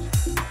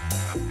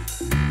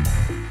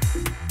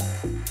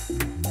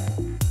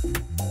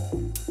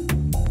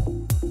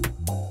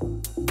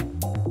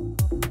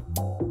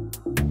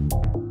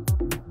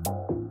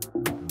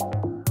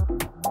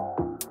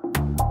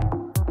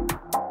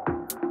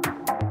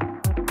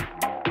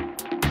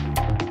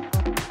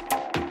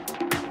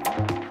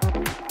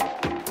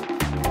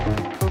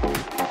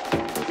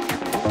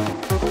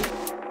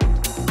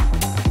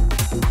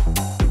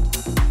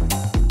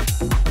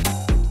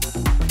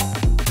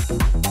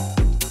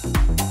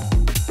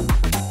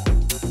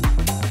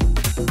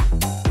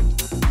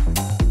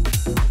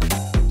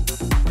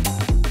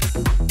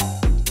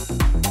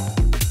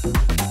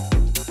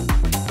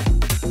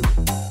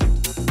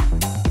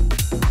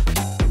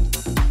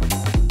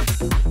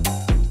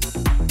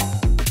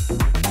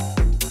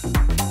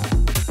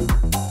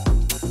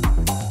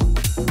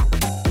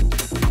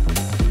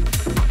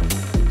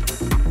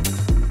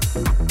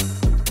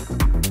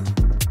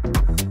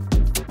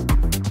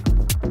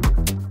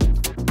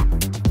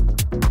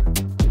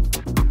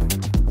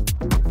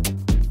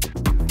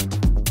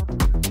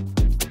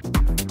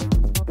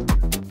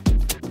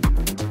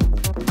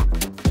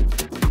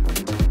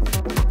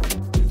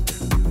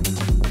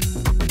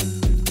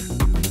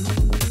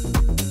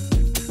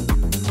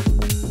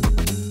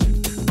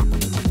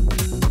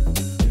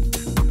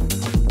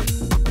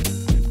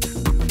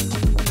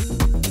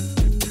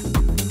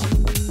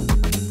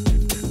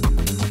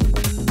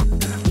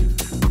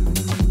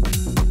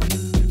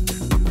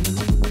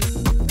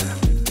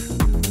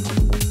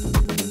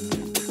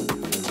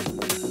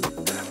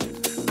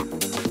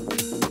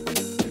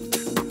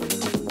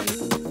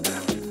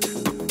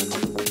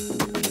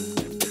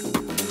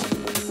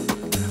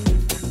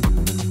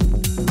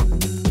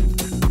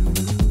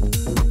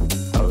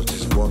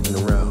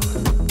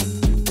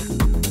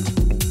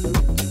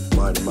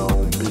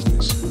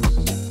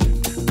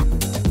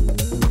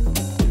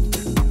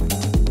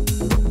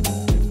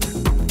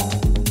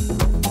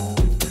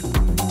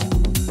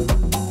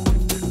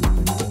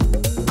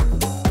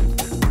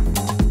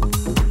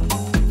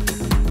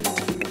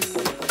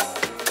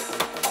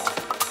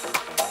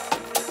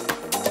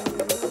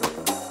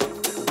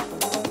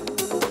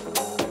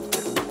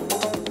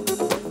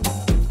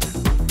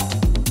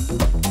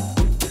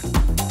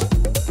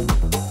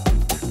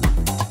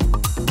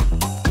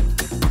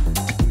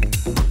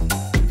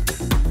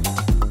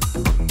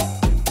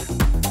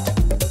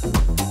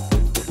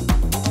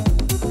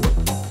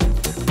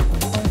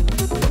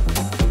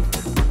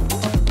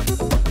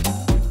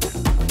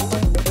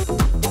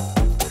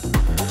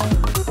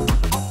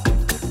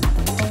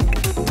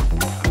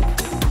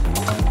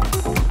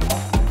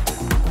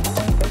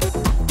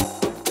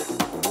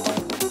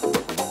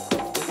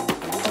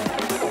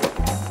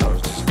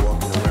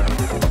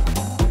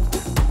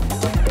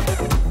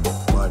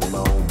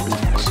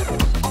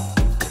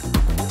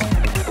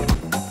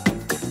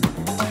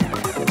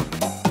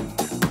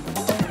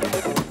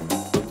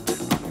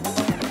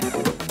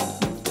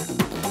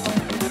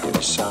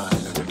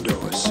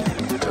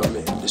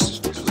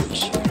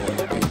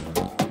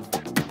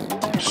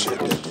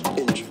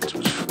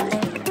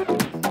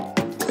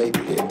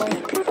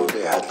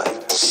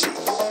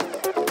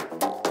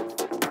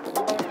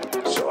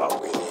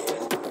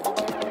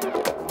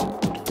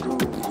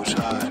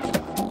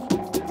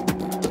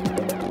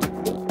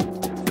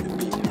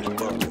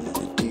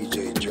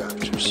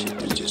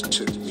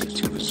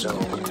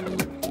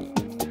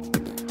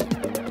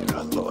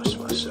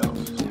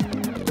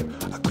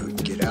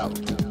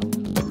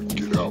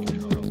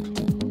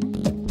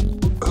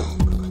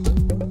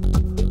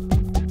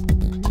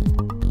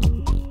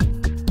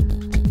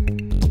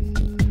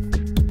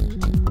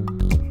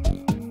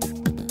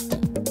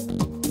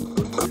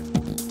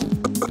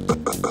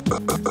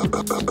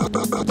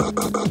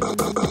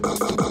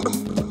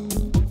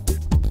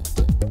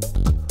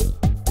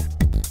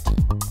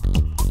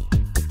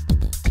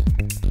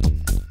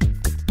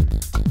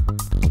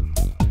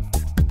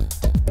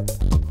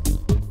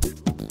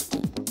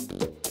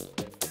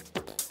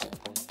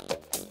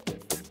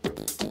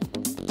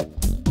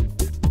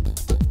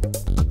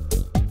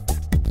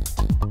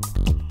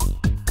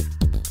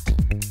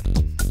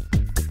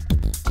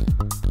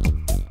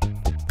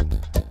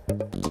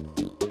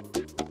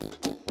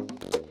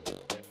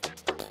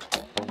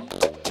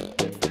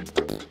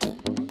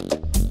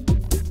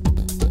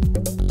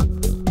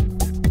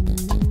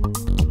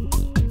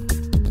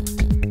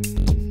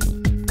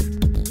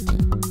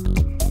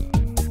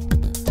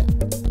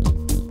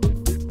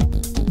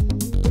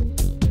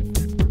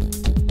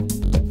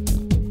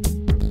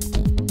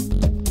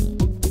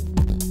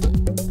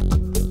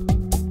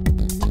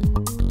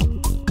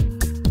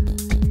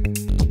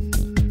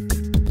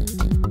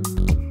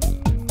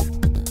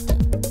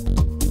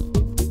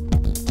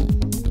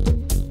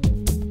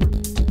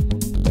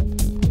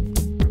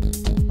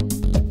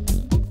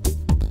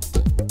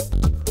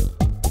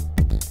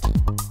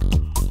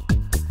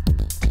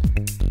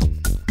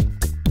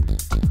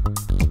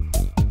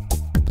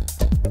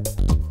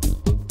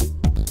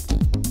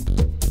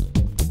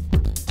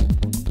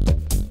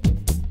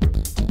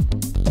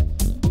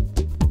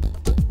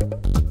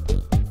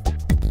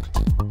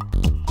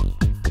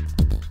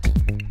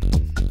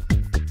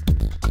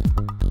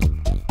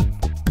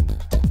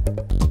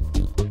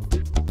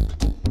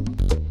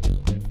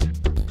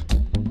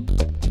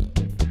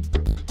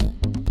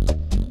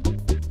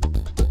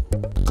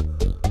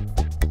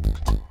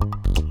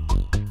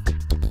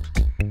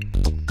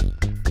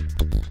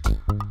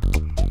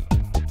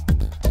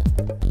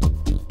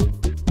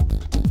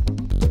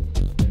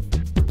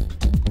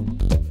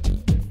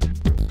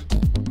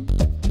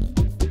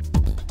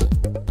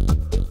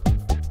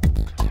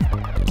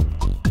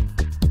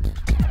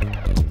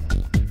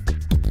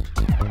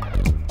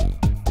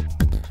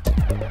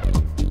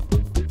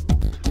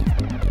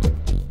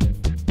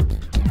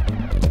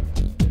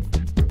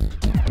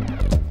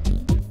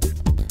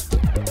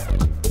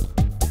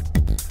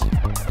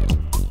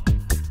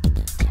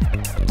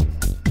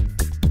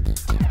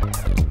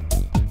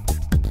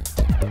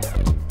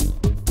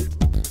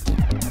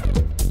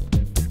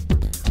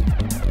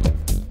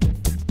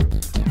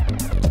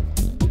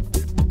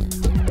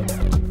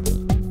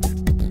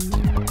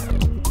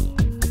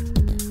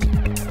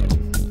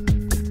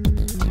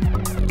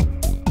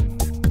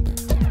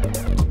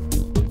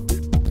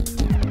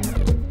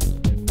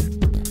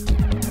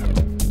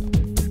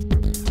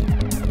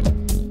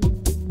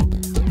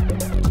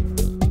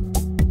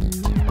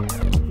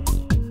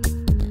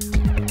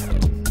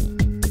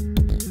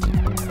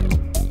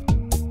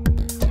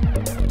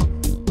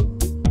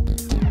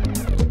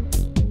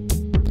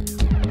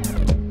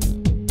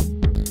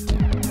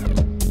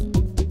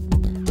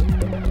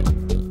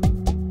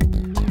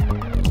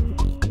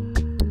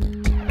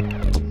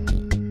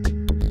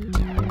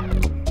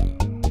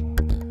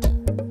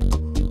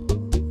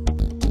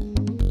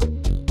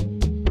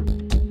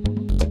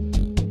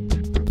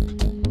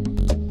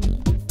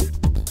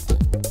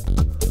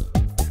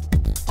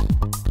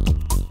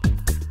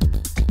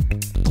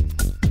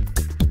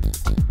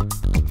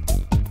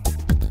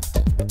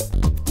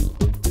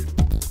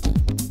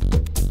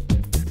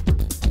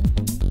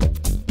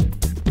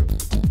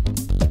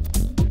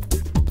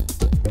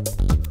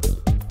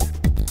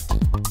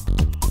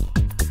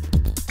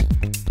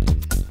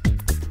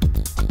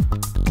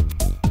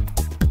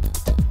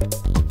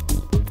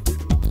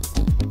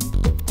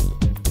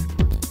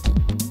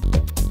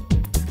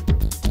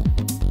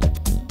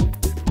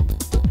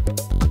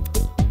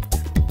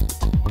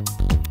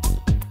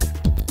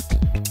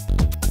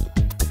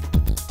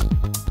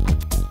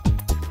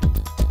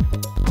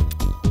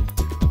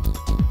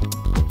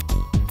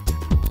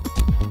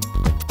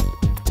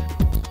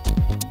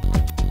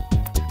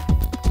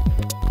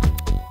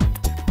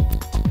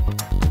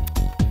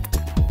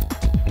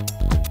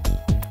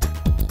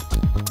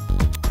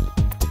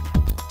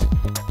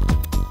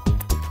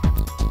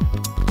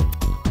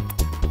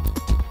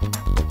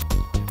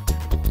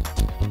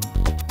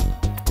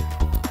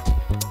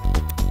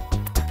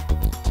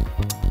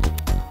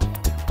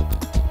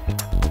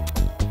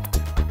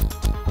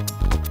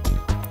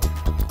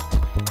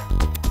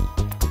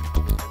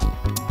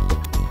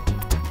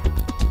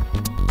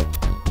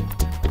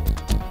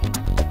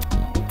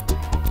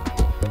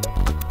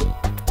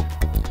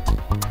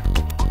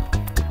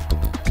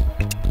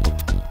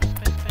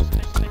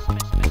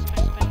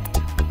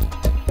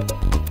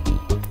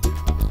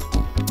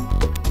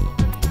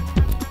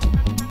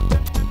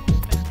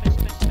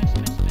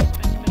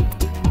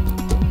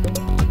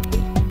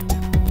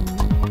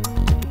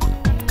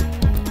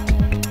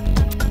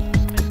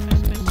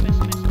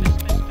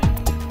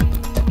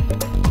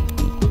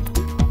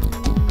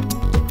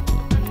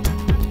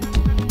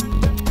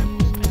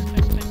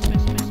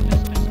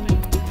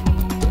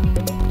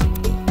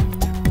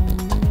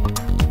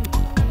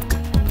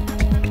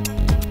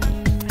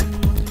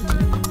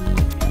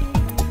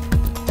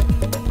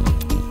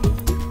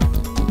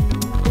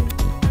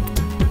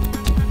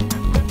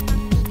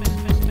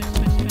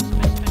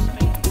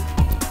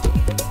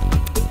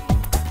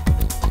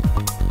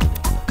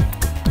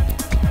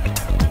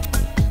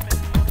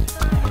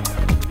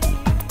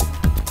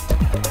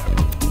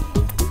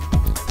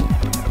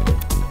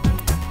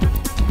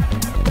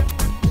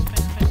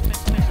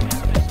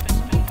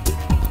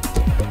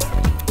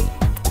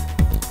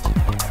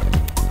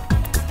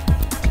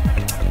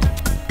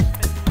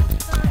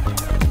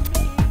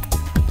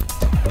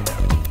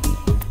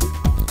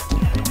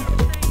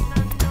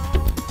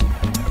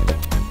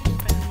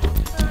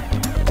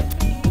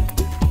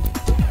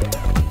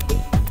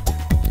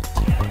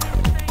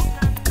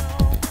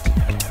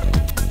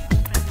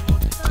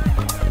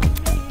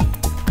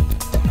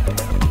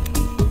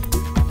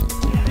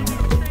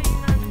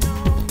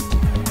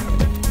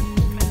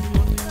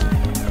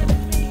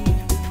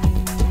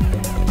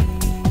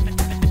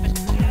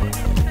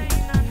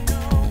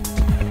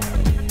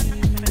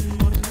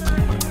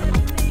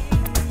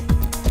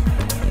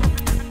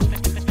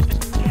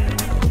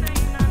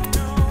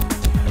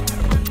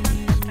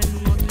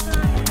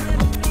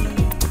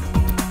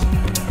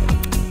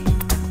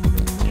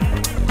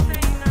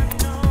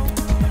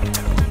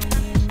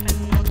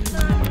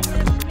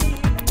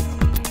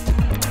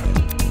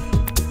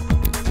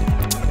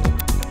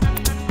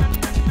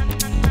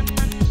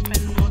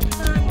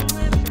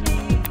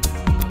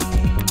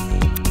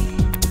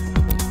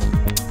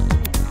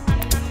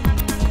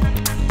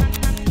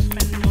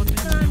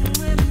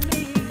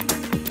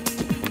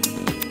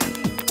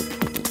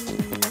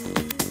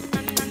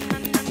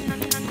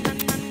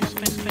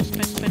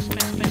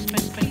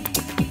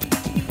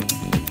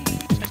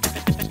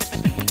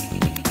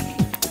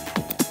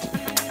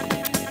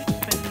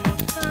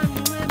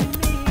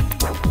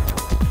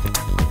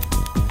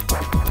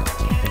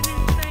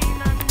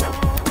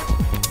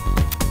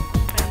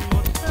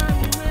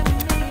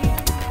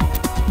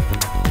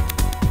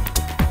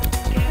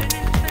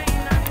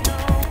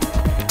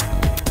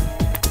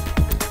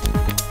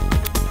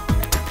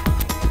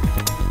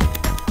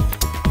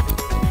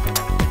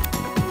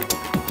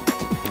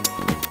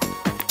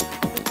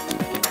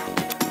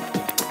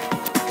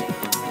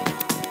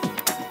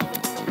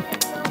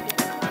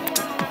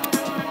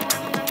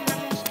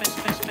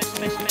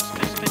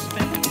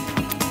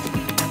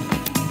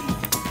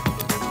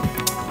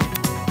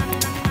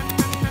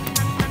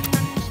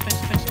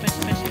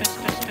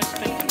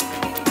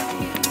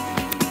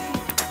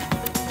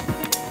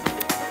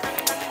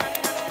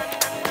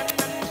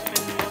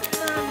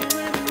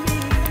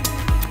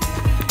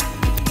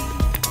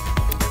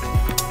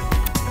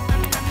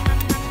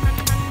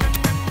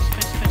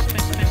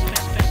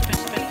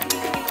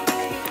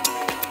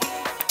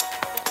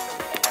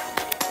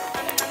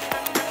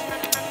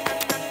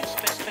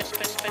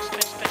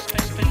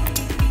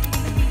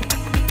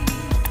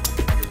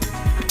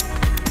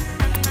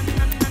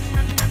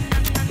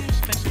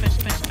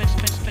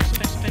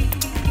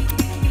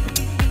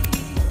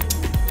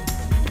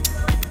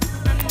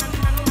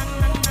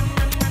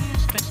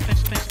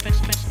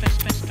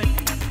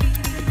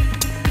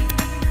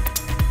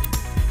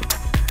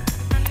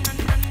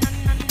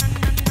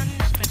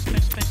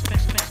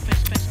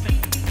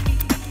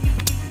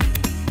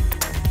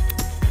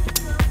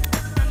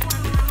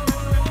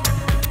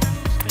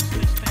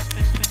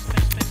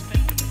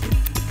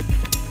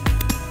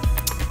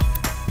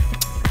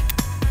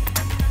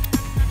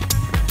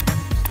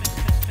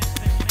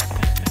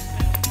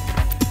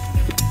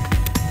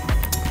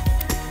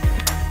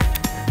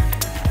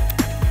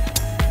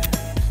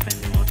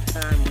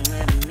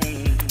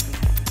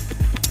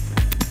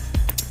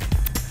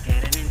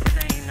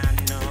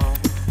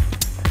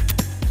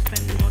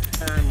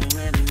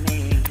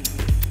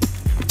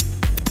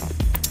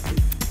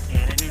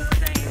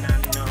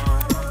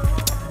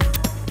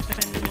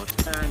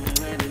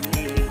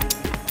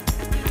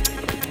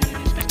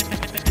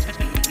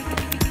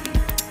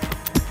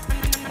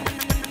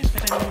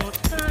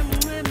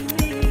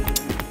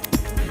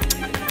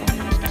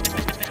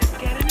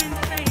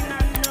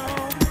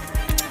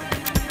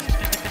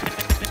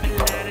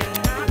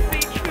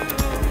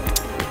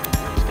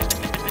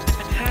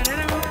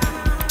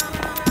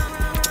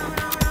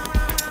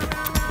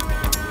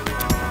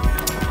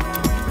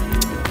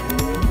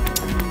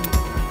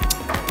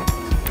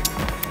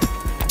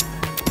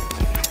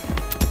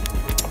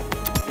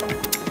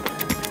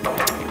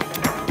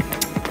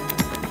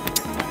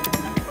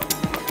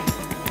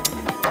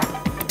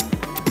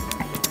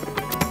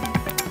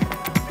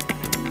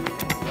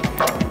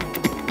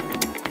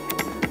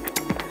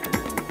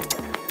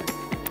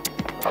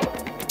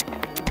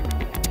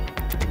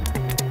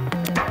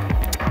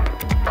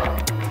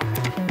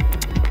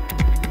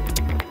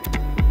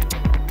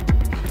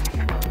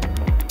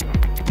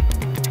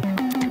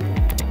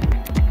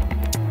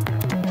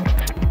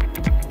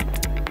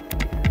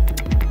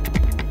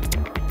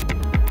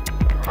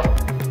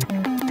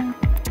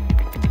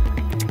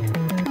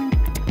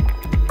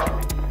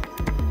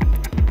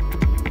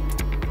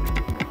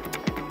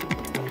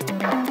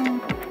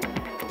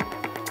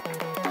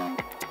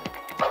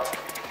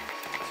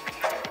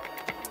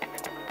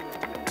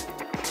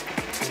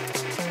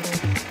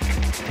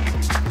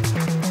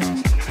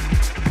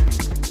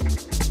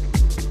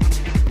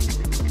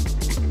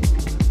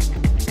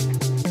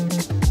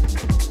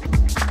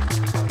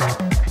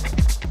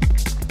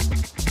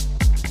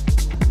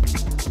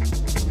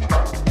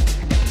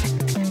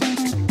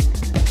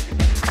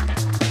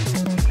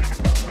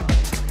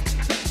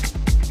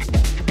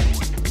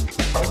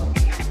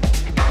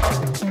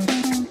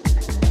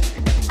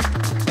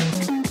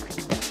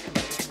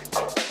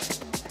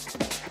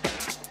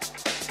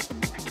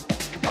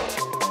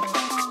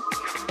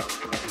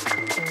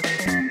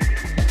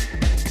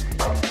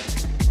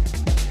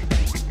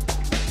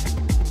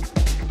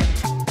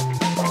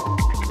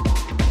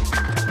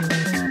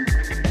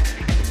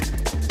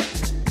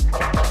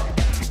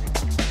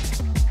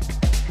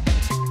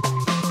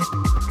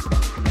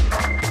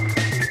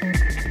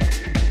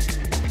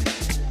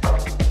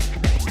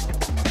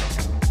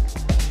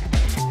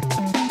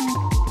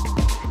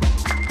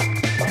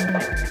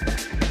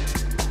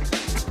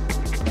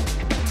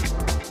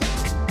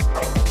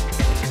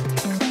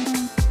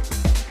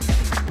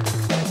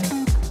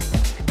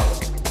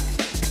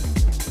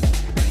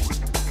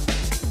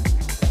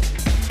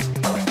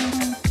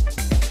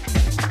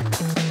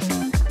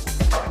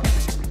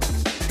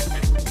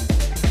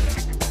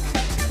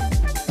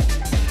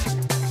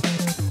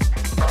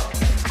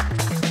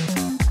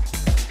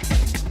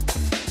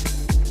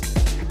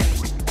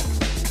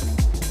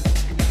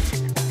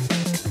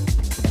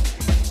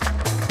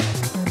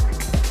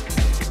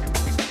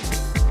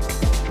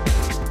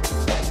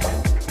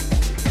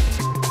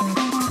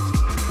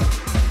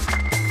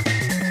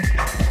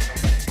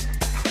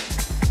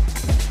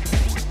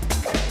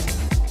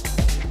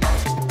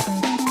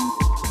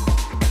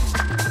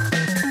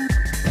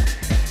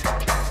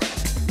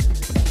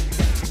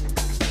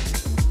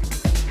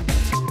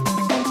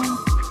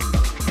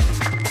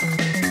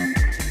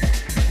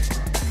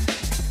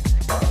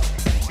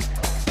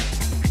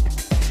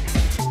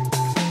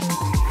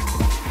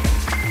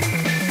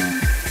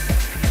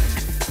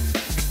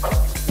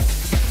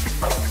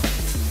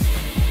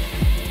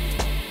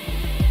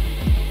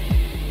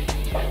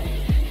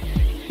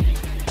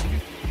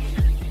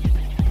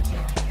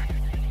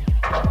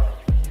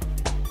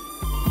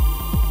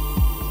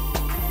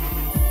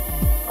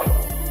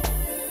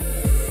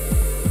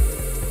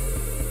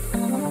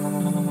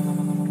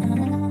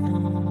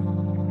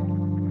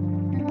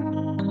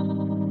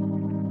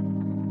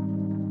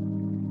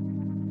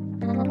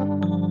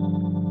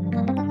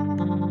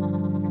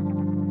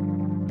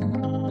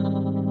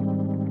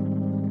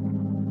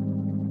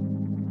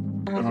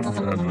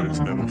 forever, it's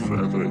never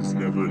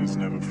forever, it's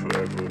never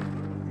forever.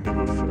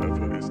 Never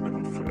forever, it's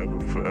never forever,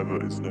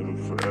 forever, it's never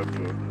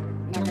forever.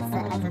 Never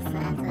forever,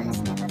 forever,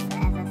 it's never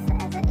forever,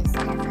 forever, it's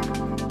never.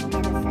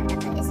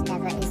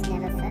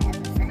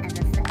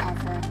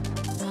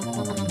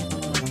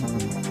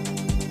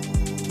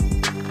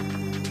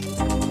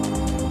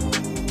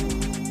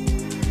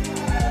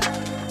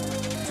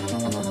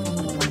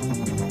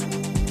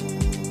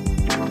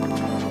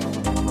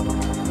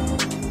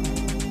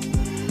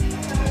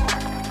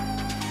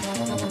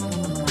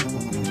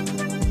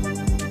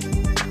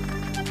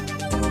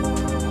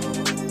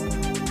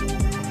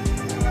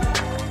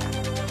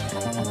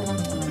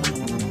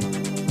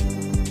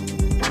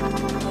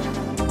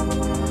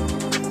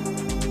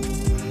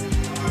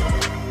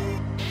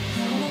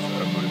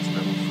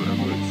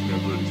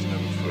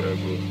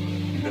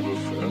 Never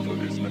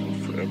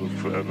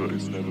forever,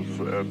 it's never forever, forever,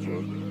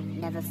 forever.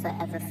 Never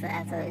forever,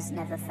 forever, it's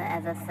never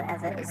forever,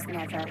 forever, it's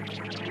never.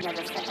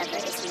 Never forever,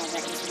 it's never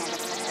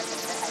forever,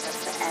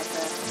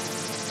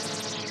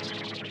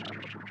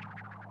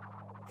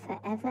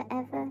 forever,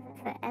 ever,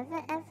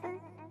 forever, ever.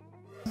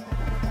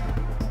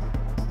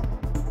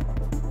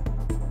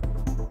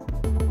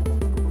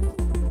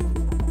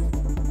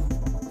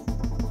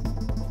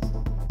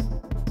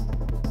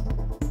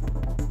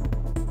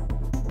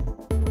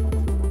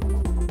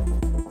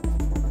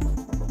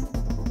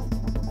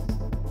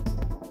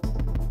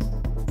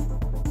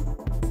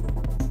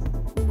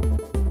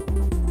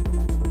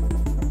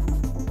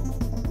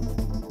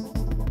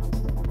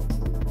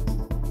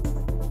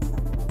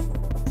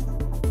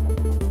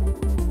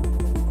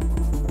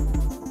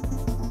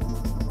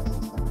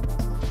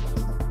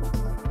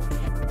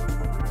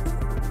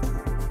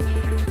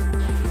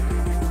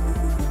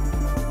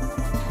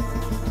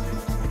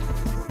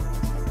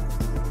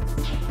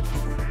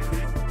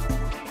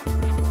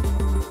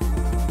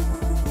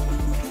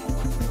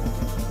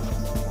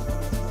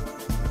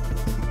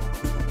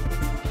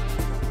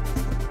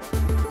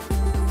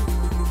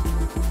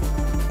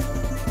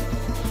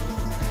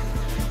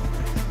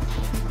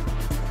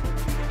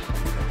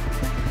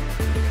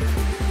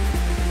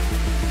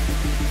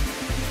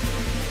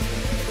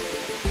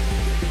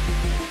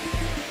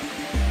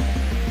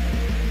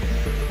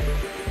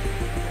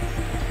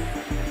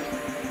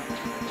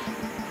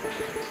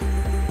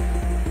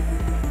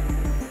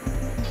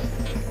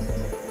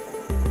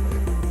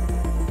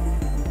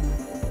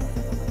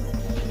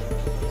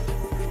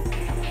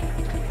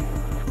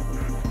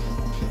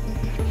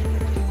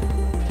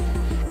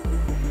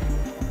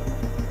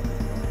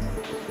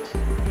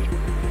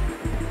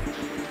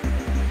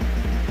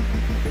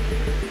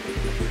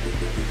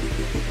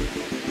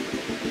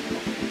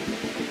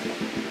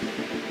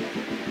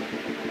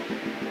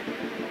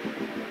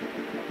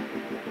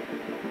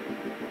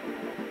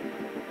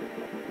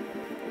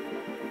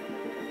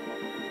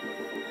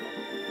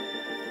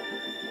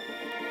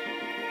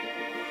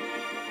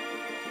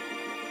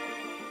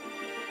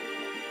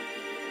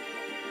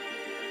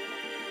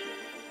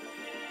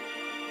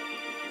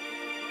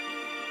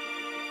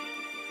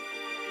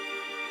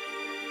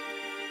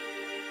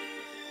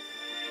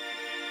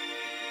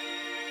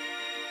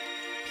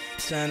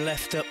 Turn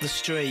left up the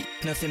street,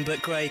 nothing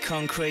but grey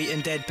concrete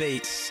and dead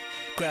beats.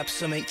 Grab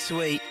something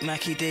to eat,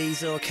 Mackie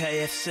D's or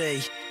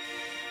KFC.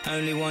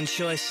 Only one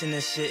choice in the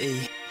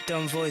city,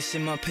 dumb voice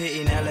in my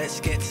pity, now let's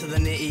get to the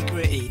nitty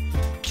gritty.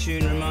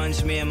 Tune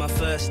reminds me of my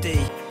first D,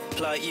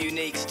 like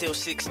unique, still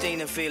 16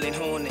 and feeling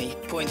horny.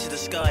 Point to the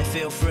sky,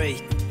 feel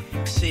free.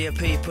 See a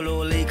people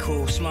all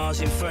equal,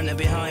 smiles in front and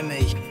behind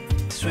me.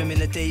 Swim in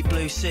the deep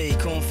blue sea,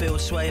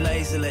 cornfields sway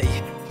lazily.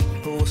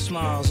 All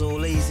smiles,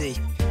 all easy.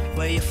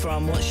 Where you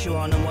from, what's you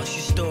on and what's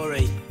your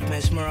story?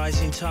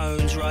 Mesmerising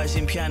tones,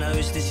 rising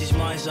pianos, this is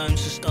my zone,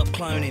 so stop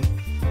cloning.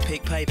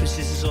 Pick paper,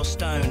 scissors or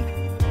stone,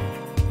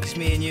 'cause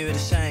me and you are the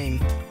same.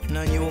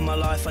 Known you all my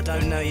life, I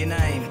don't know your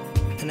name.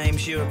 The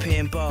name's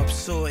European Bob,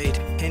 sorted.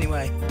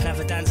 Anyway, have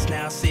a dance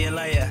now, see you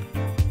later.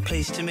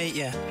 Pleased to meet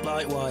you,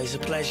 likewise, a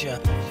pleasure.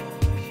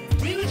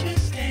 We were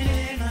just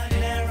standing right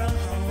in our own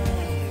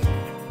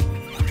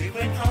home. We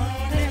went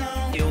on and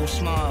on. You all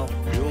smile,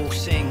 you all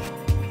sing.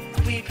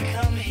 We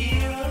become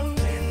heroes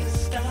and the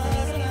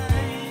stars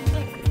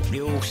align.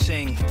 You all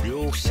sing, you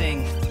all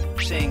sing,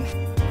 sing.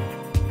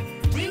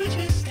 We were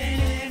just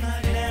standing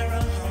right in our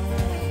own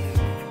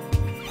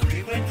home.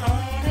 We went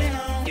on and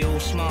on. You all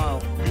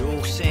smile, you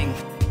all sing.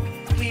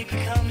 We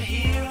become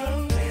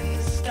heroes and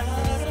the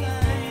stars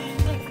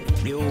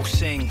align. You all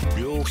sing,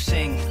 you all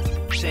sing,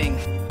 sing.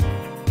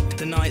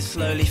 The night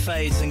slowly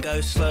fades and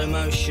goes slow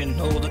motion.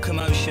 All the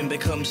commotion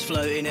becomes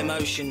floating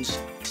emotions.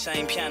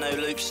 Same piano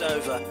loops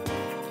over.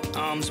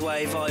 Arms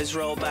wave, eyes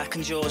roll back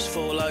and jaws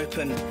fall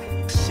open.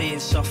 Seeing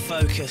soft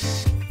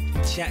focus.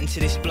 Chatting to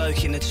this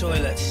bloke in the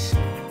toilets.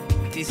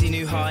 Dizzy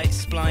new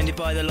heights, blinded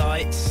by the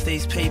lights.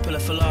 These people are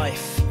for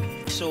life.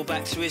 It's all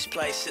back to his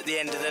place at the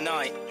end of the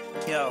night.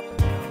 Yo,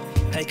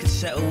 they could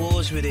settle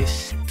wars with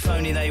this. If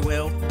only they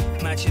will.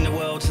 Imagine the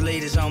world's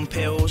leaders on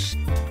pills.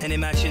 And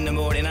imagine the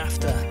morning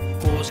after.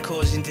 Wars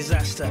causing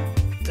disaster.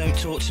 Don't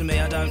talk to me,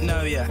 I don't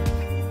know ya.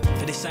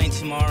 But this ain't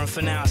tomorrow and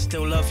for now I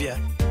still love ya.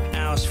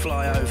 clouds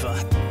fly over.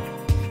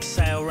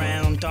 Sail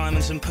round,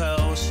 diamonds and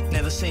pearls.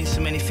 Never seen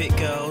so many fit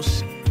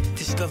girls.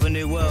 Discover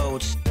new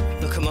worlds.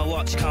 Look at my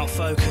watch, can't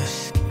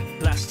focus.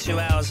 Last 2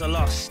 hours are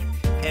lost.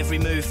 Every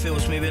move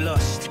fills me with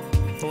lust.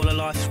 All of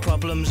life's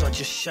problems I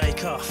just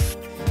shake off.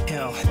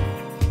 Hell,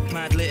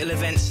 mad little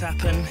events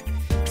happen.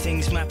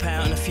 Things map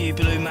out and a few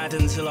blue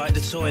Maddens are like the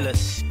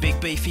toilets. Big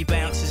beefy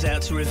bouncers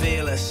out to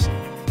reveal us.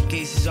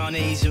 Geezers on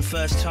ease and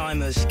first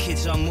timers.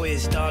 Kids on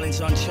whiz, darlings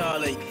on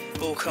Charlie.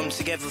 All come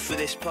together for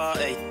this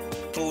party.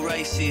 All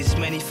races,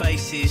 many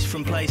faces,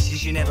 from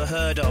places you never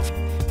heard of.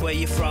 Where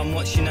you from,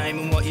 what's your name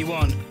and what you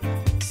want.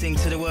 Sing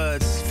to the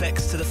words,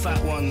 effects to the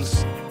fat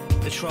ones.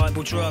 The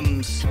tribal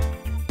drums,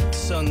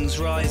 sun's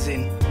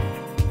rising.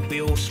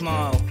 We all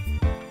smile,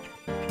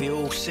 we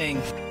all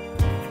sing.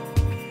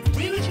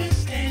 We were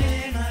just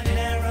standing on an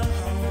arrow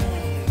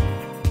home.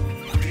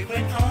 We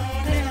went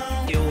on and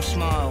on. We all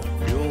smile,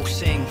 we all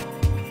sing.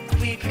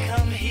 We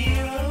become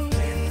heroes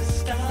and the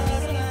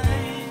stars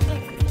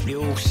align. We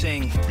all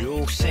sing,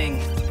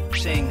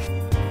 sing.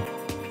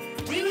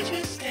 We were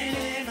just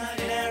standing on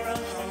an arrow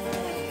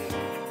home.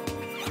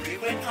 We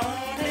went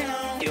on and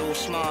on. We all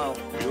smile,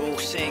 we all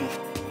sing.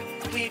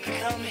 We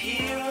become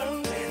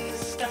heroes and the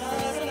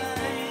stars align.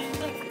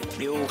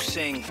 We all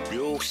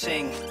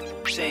sing,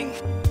 sing.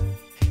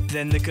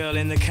 Then the girl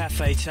in the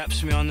cafe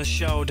taps me on the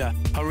shoulder.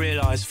 I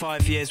realise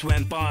 5 years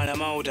went by and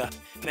I'm older.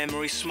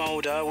 Memories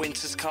smoulder,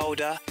 winter's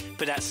colder,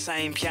 but that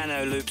same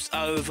piano loops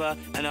over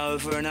and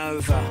over and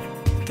over.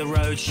 The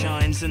road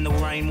shines and the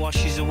rain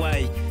washes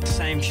away.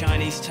 Same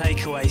Chinese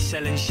takeaway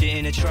selling shit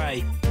in a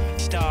tray.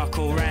 It's dark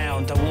all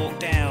round, I walk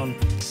down.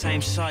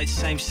 Same sights,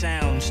 same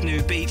sounds,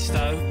 new beats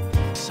though.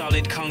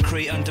 Solid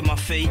concrete under my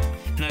feet,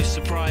 no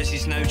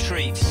surprises, no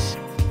treats.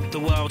 The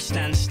world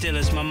stands still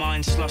as my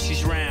mind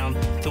sloshes round.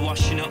 The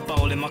washing up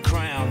bowl in my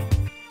crown.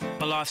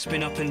 My life's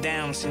been up and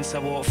down since I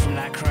walked from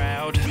that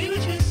crowd. We were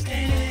just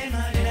standing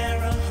on an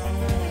arrow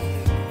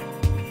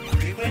home.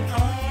 We went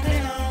on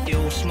and on. We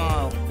all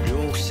smile, we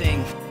all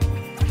sing.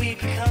 We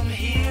become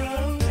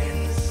heroes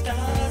and the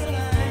stars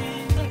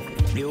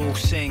align. We all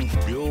sing,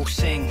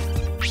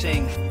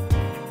 sing.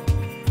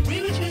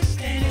 We were just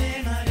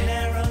standing on an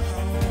arrow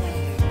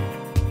home.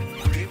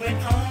 We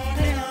went on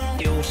and on.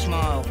 We all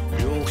smile,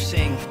 we all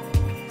sing.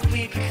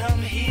 We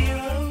become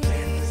heroes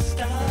and the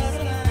stars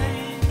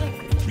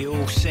align. We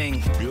all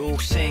sing,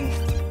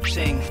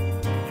 sing.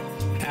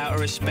 Out of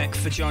respect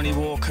for Johnny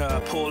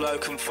Walker, Paul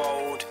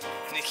Oakenfold,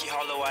 Nicky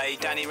Holloway,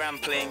 Danny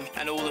Rampling,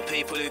 and all the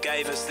people who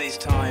gave us these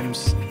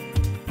times.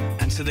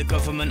 And to the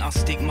government I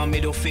stick my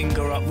middle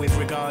finger up with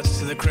regards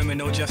to the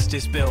criminal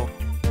justice bill.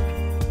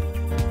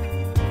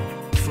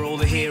 For all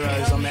the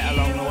heroes I met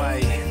along the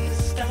way. And the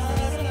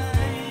stars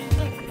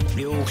align.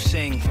 We all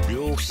sing,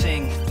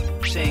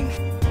 sing.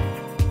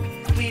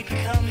 We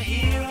become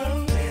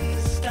heroes and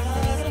the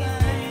stars align.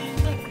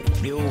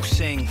 We all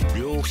sing,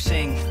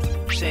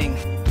 sing.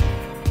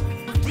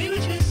 We were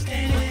just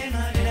standing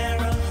on an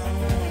arrow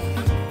home.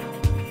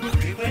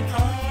 We went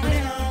on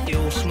and on. We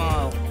all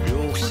smile, we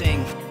all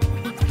sing.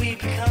 We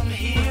become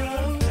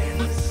heroes and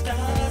the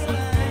stars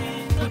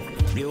align.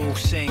 We all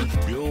sing,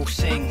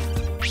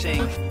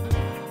 sing.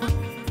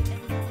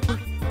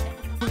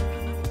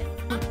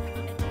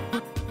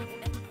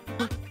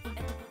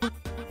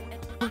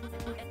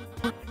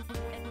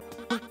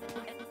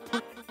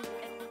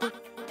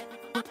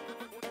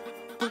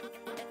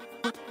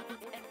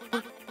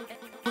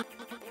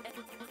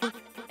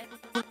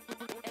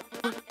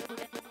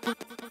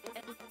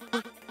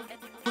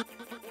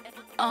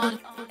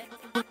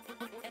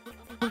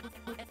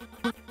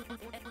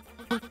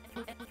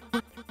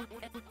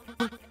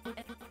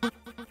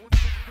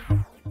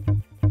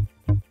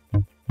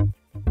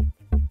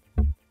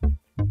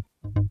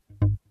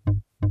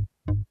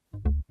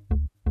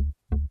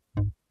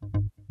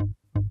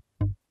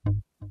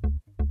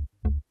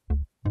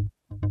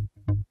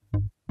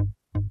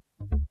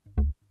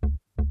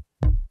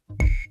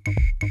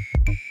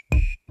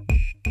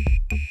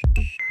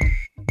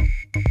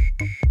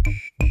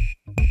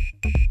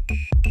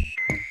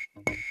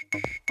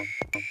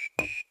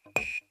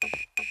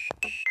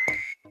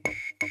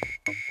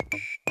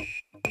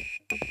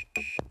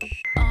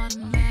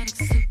 Automatic,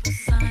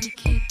 supersonic,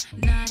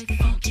 hypnotic,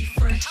 funky,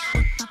 fresh.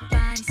 Work my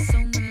body so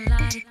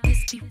melodic,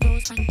 this beat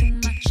rolls right through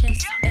my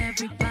chest.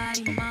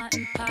 Everybody,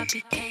 Martin,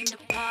 Poppy came to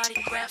party.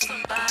 Grab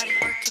somebody,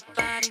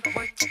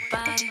 work your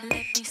body.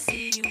 Let me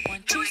see you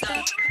 1, 2,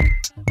 step.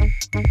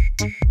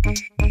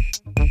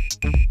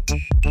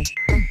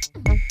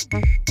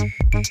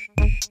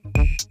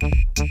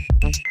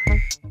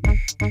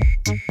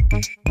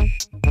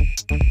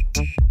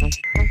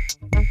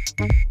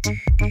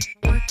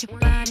 Work your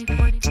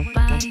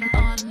body,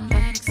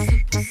 automatic,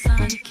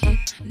 supersonic,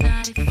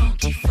 hypnotic,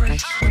 funky,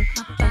 fresh. Work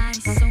my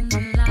body so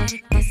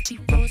melodic, this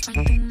beat rolls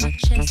right through my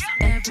chest.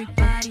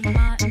 Everybody,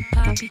 Martin,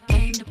 Poppy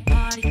came to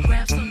party.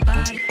 Grab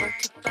somebody,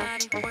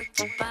 work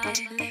your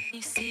body. Let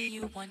me see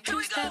you 1,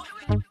 2, step.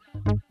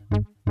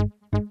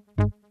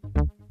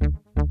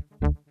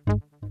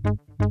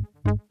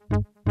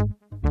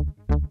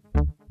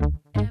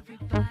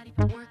 Everybody,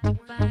 work your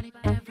body.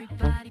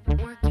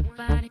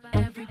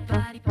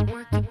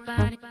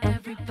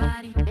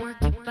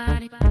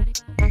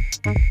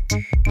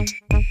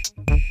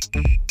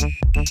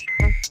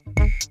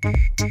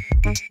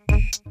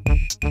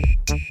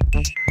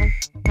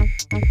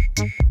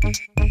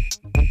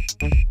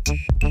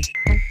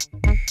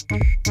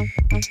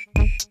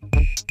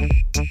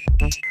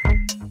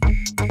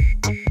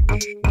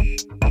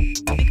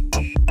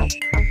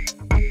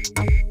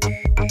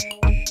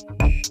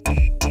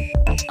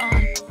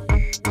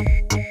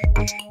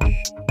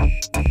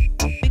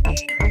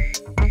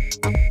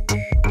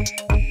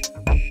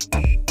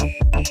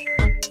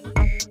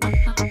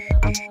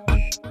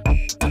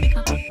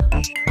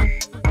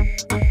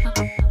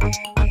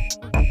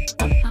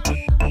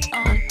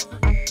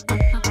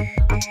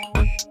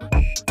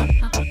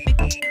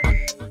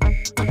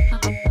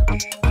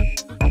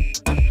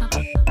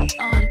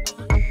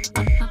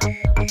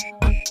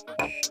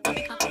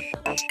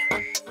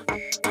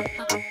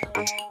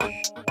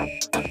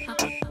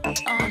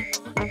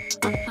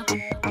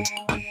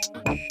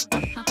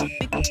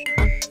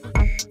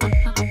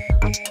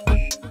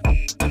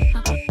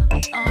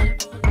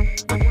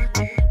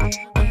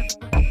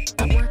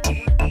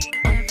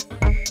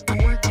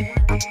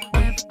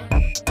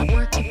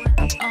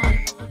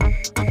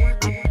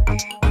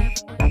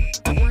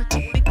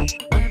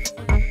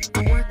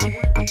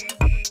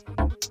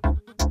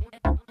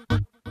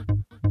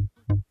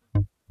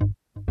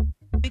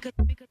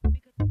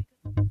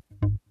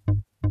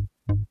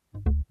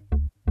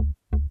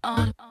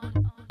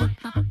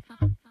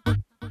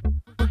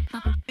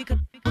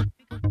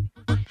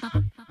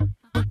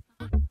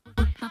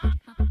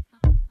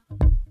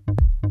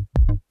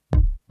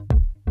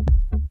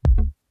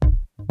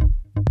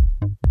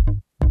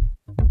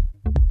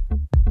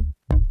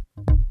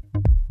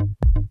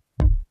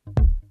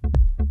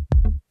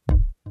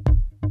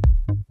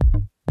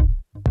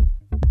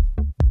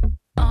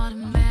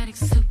 Automatic,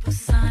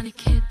 supersonic,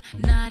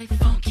 hypnotic,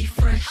 funky,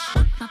 fresh.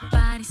 My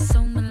body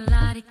so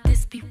melodic,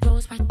 this beat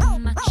rolls right through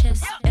my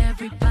chest.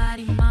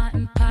 Everybody,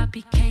 Martin,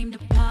 Poppy came to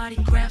party.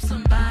 Grab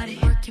somebody,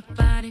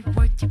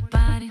 work your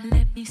body,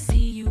 let me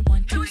see you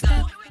 1, 2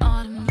 step.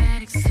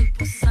 Automatic,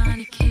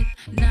 supersonic,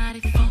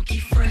 hypnotic, funky,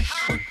 fresh.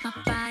 My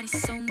body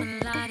so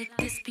melodic,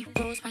 this beat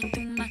rolls right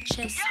through my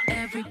chest.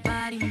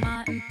 Everybody,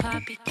 Martin,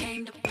 Poppy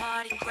came to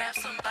party. Grab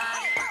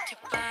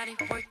somebody,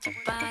 work your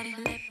body,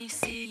 let me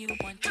see you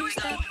 1, 2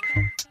 step.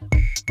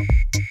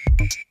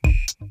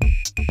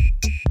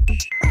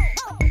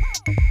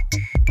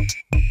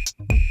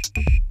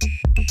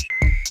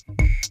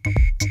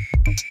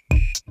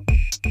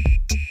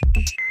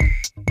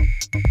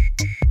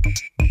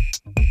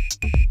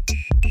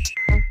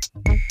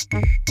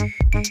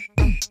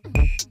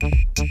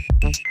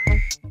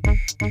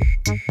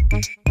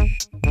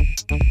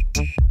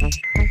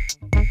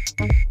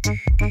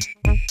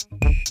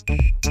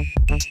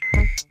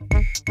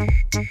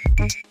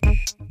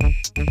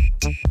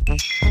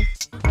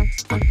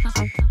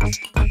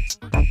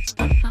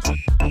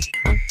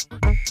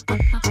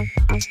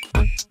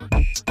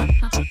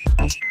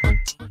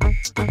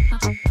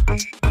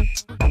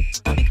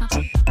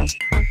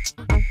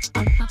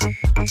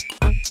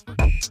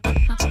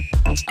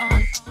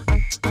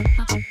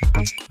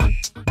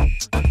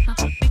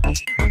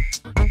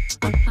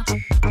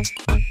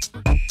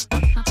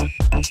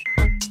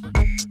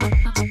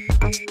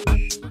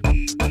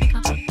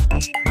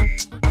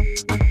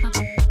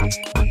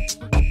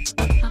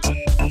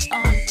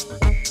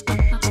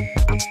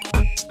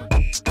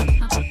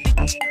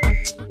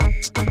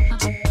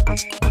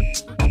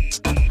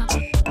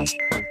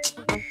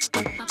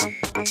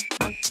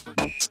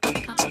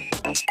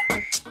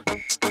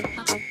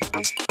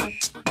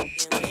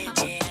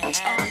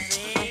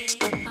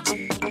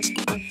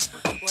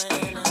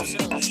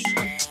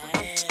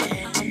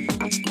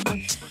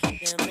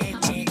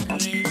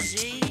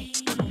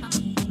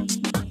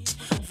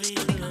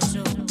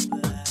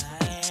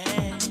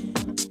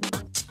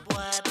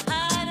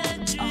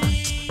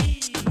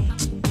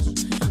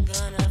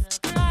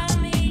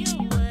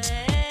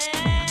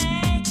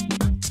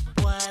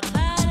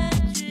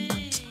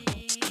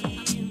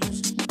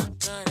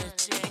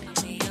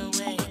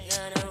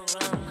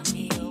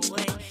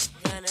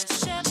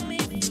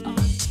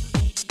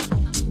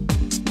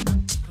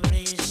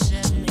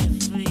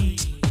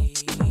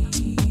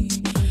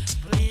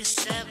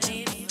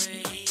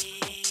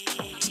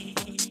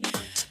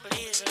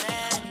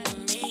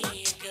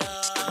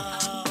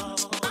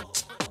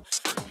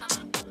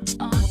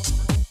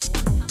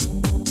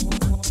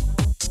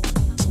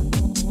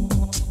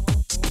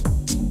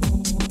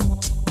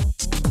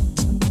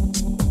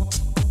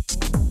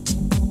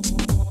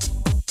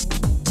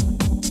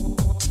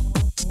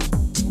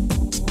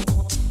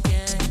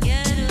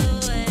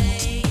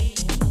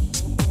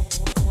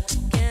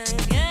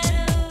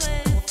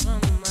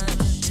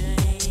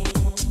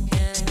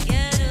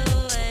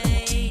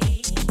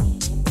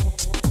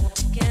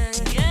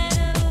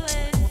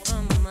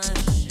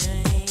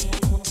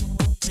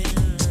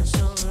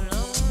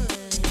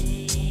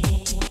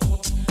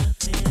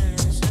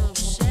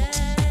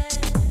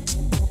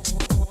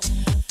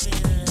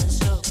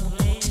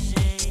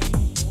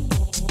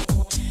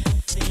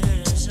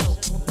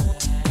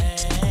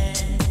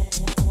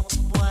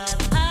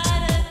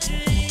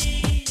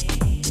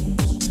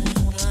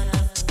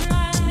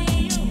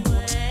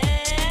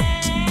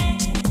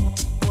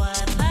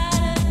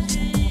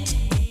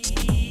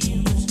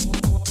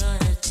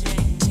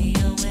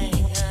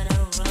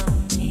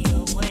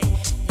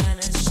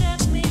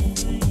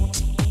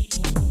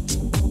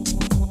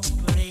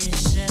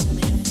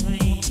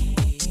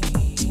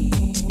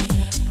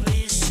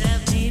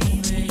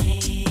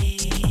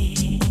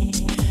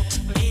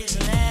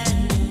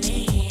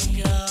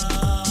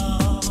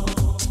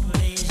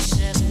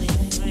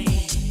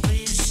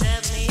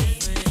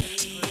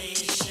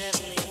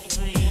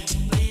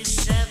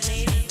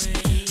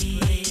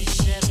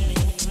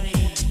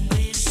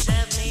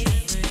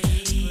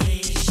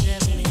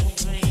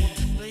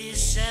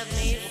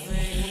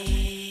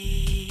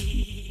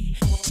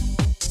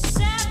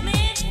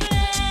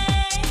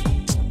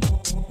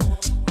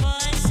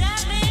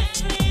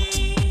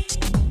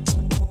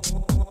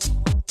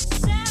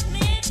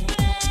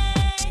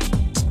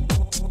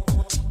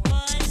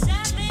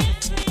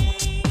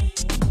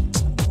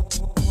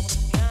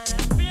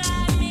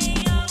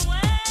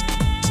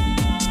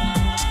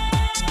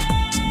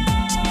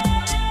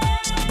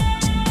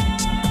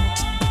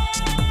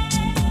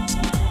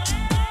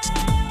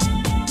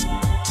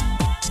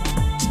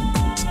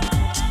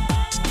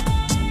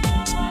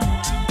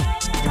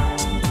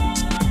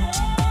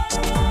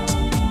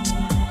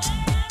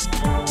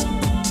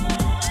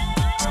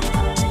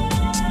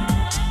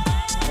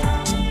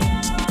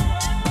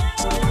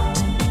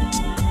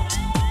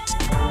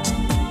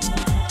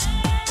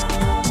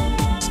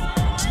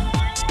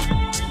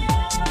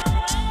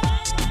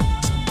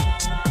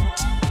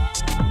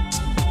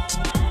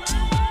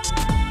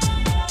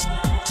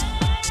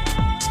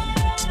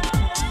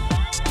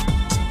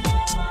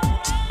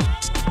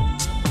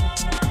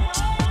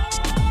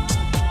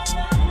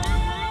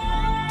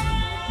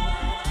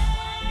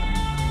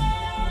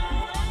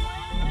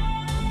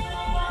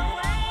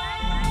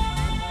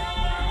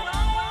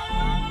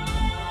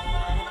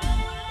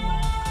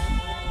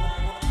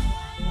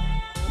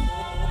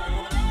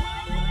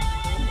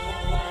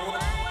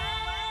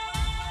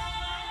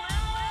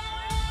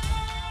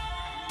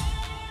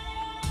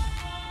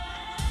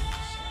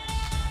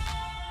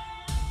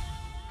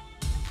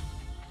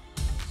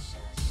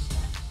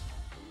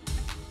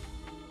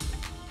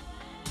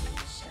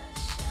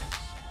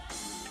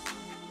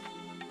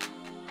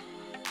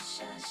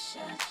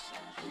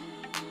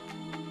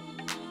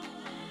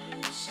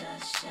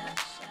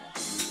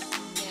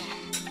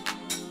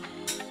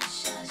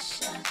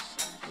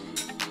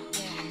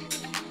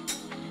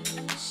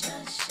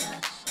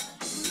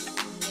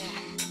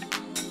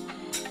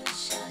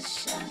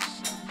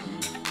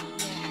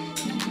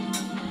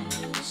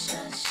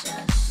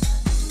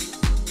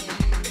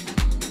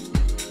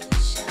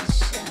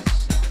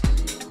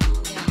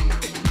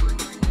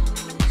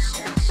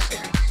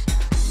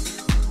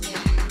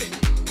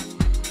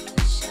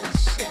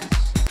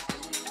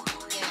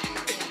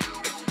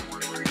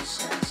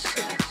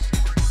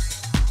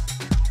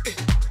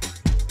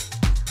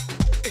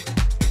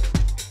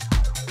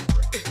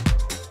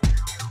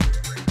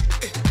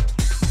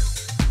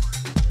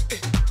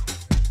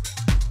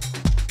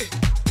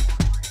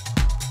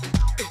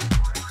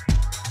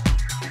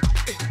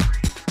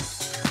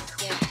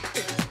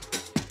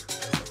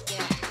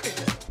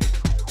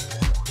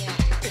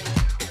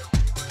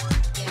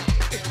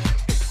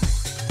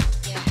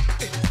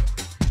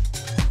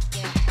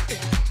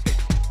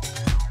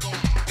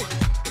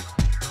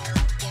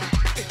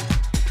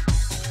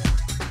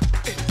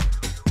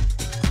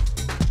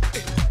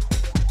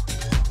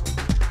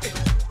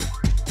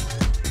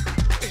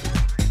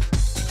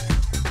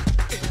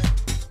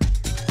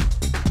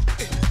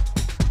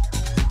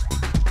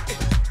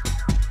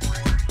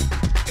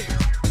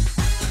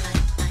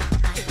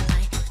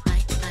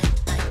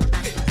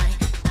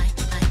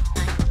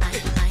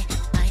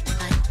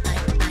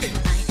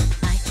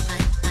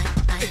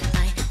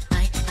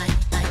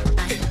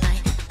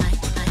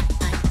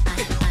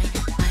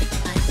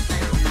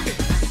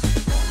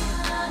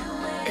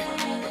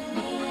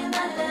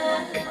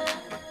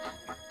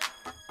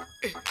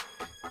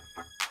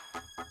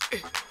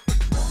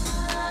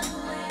 Run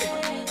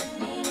away with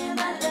me and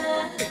my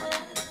love.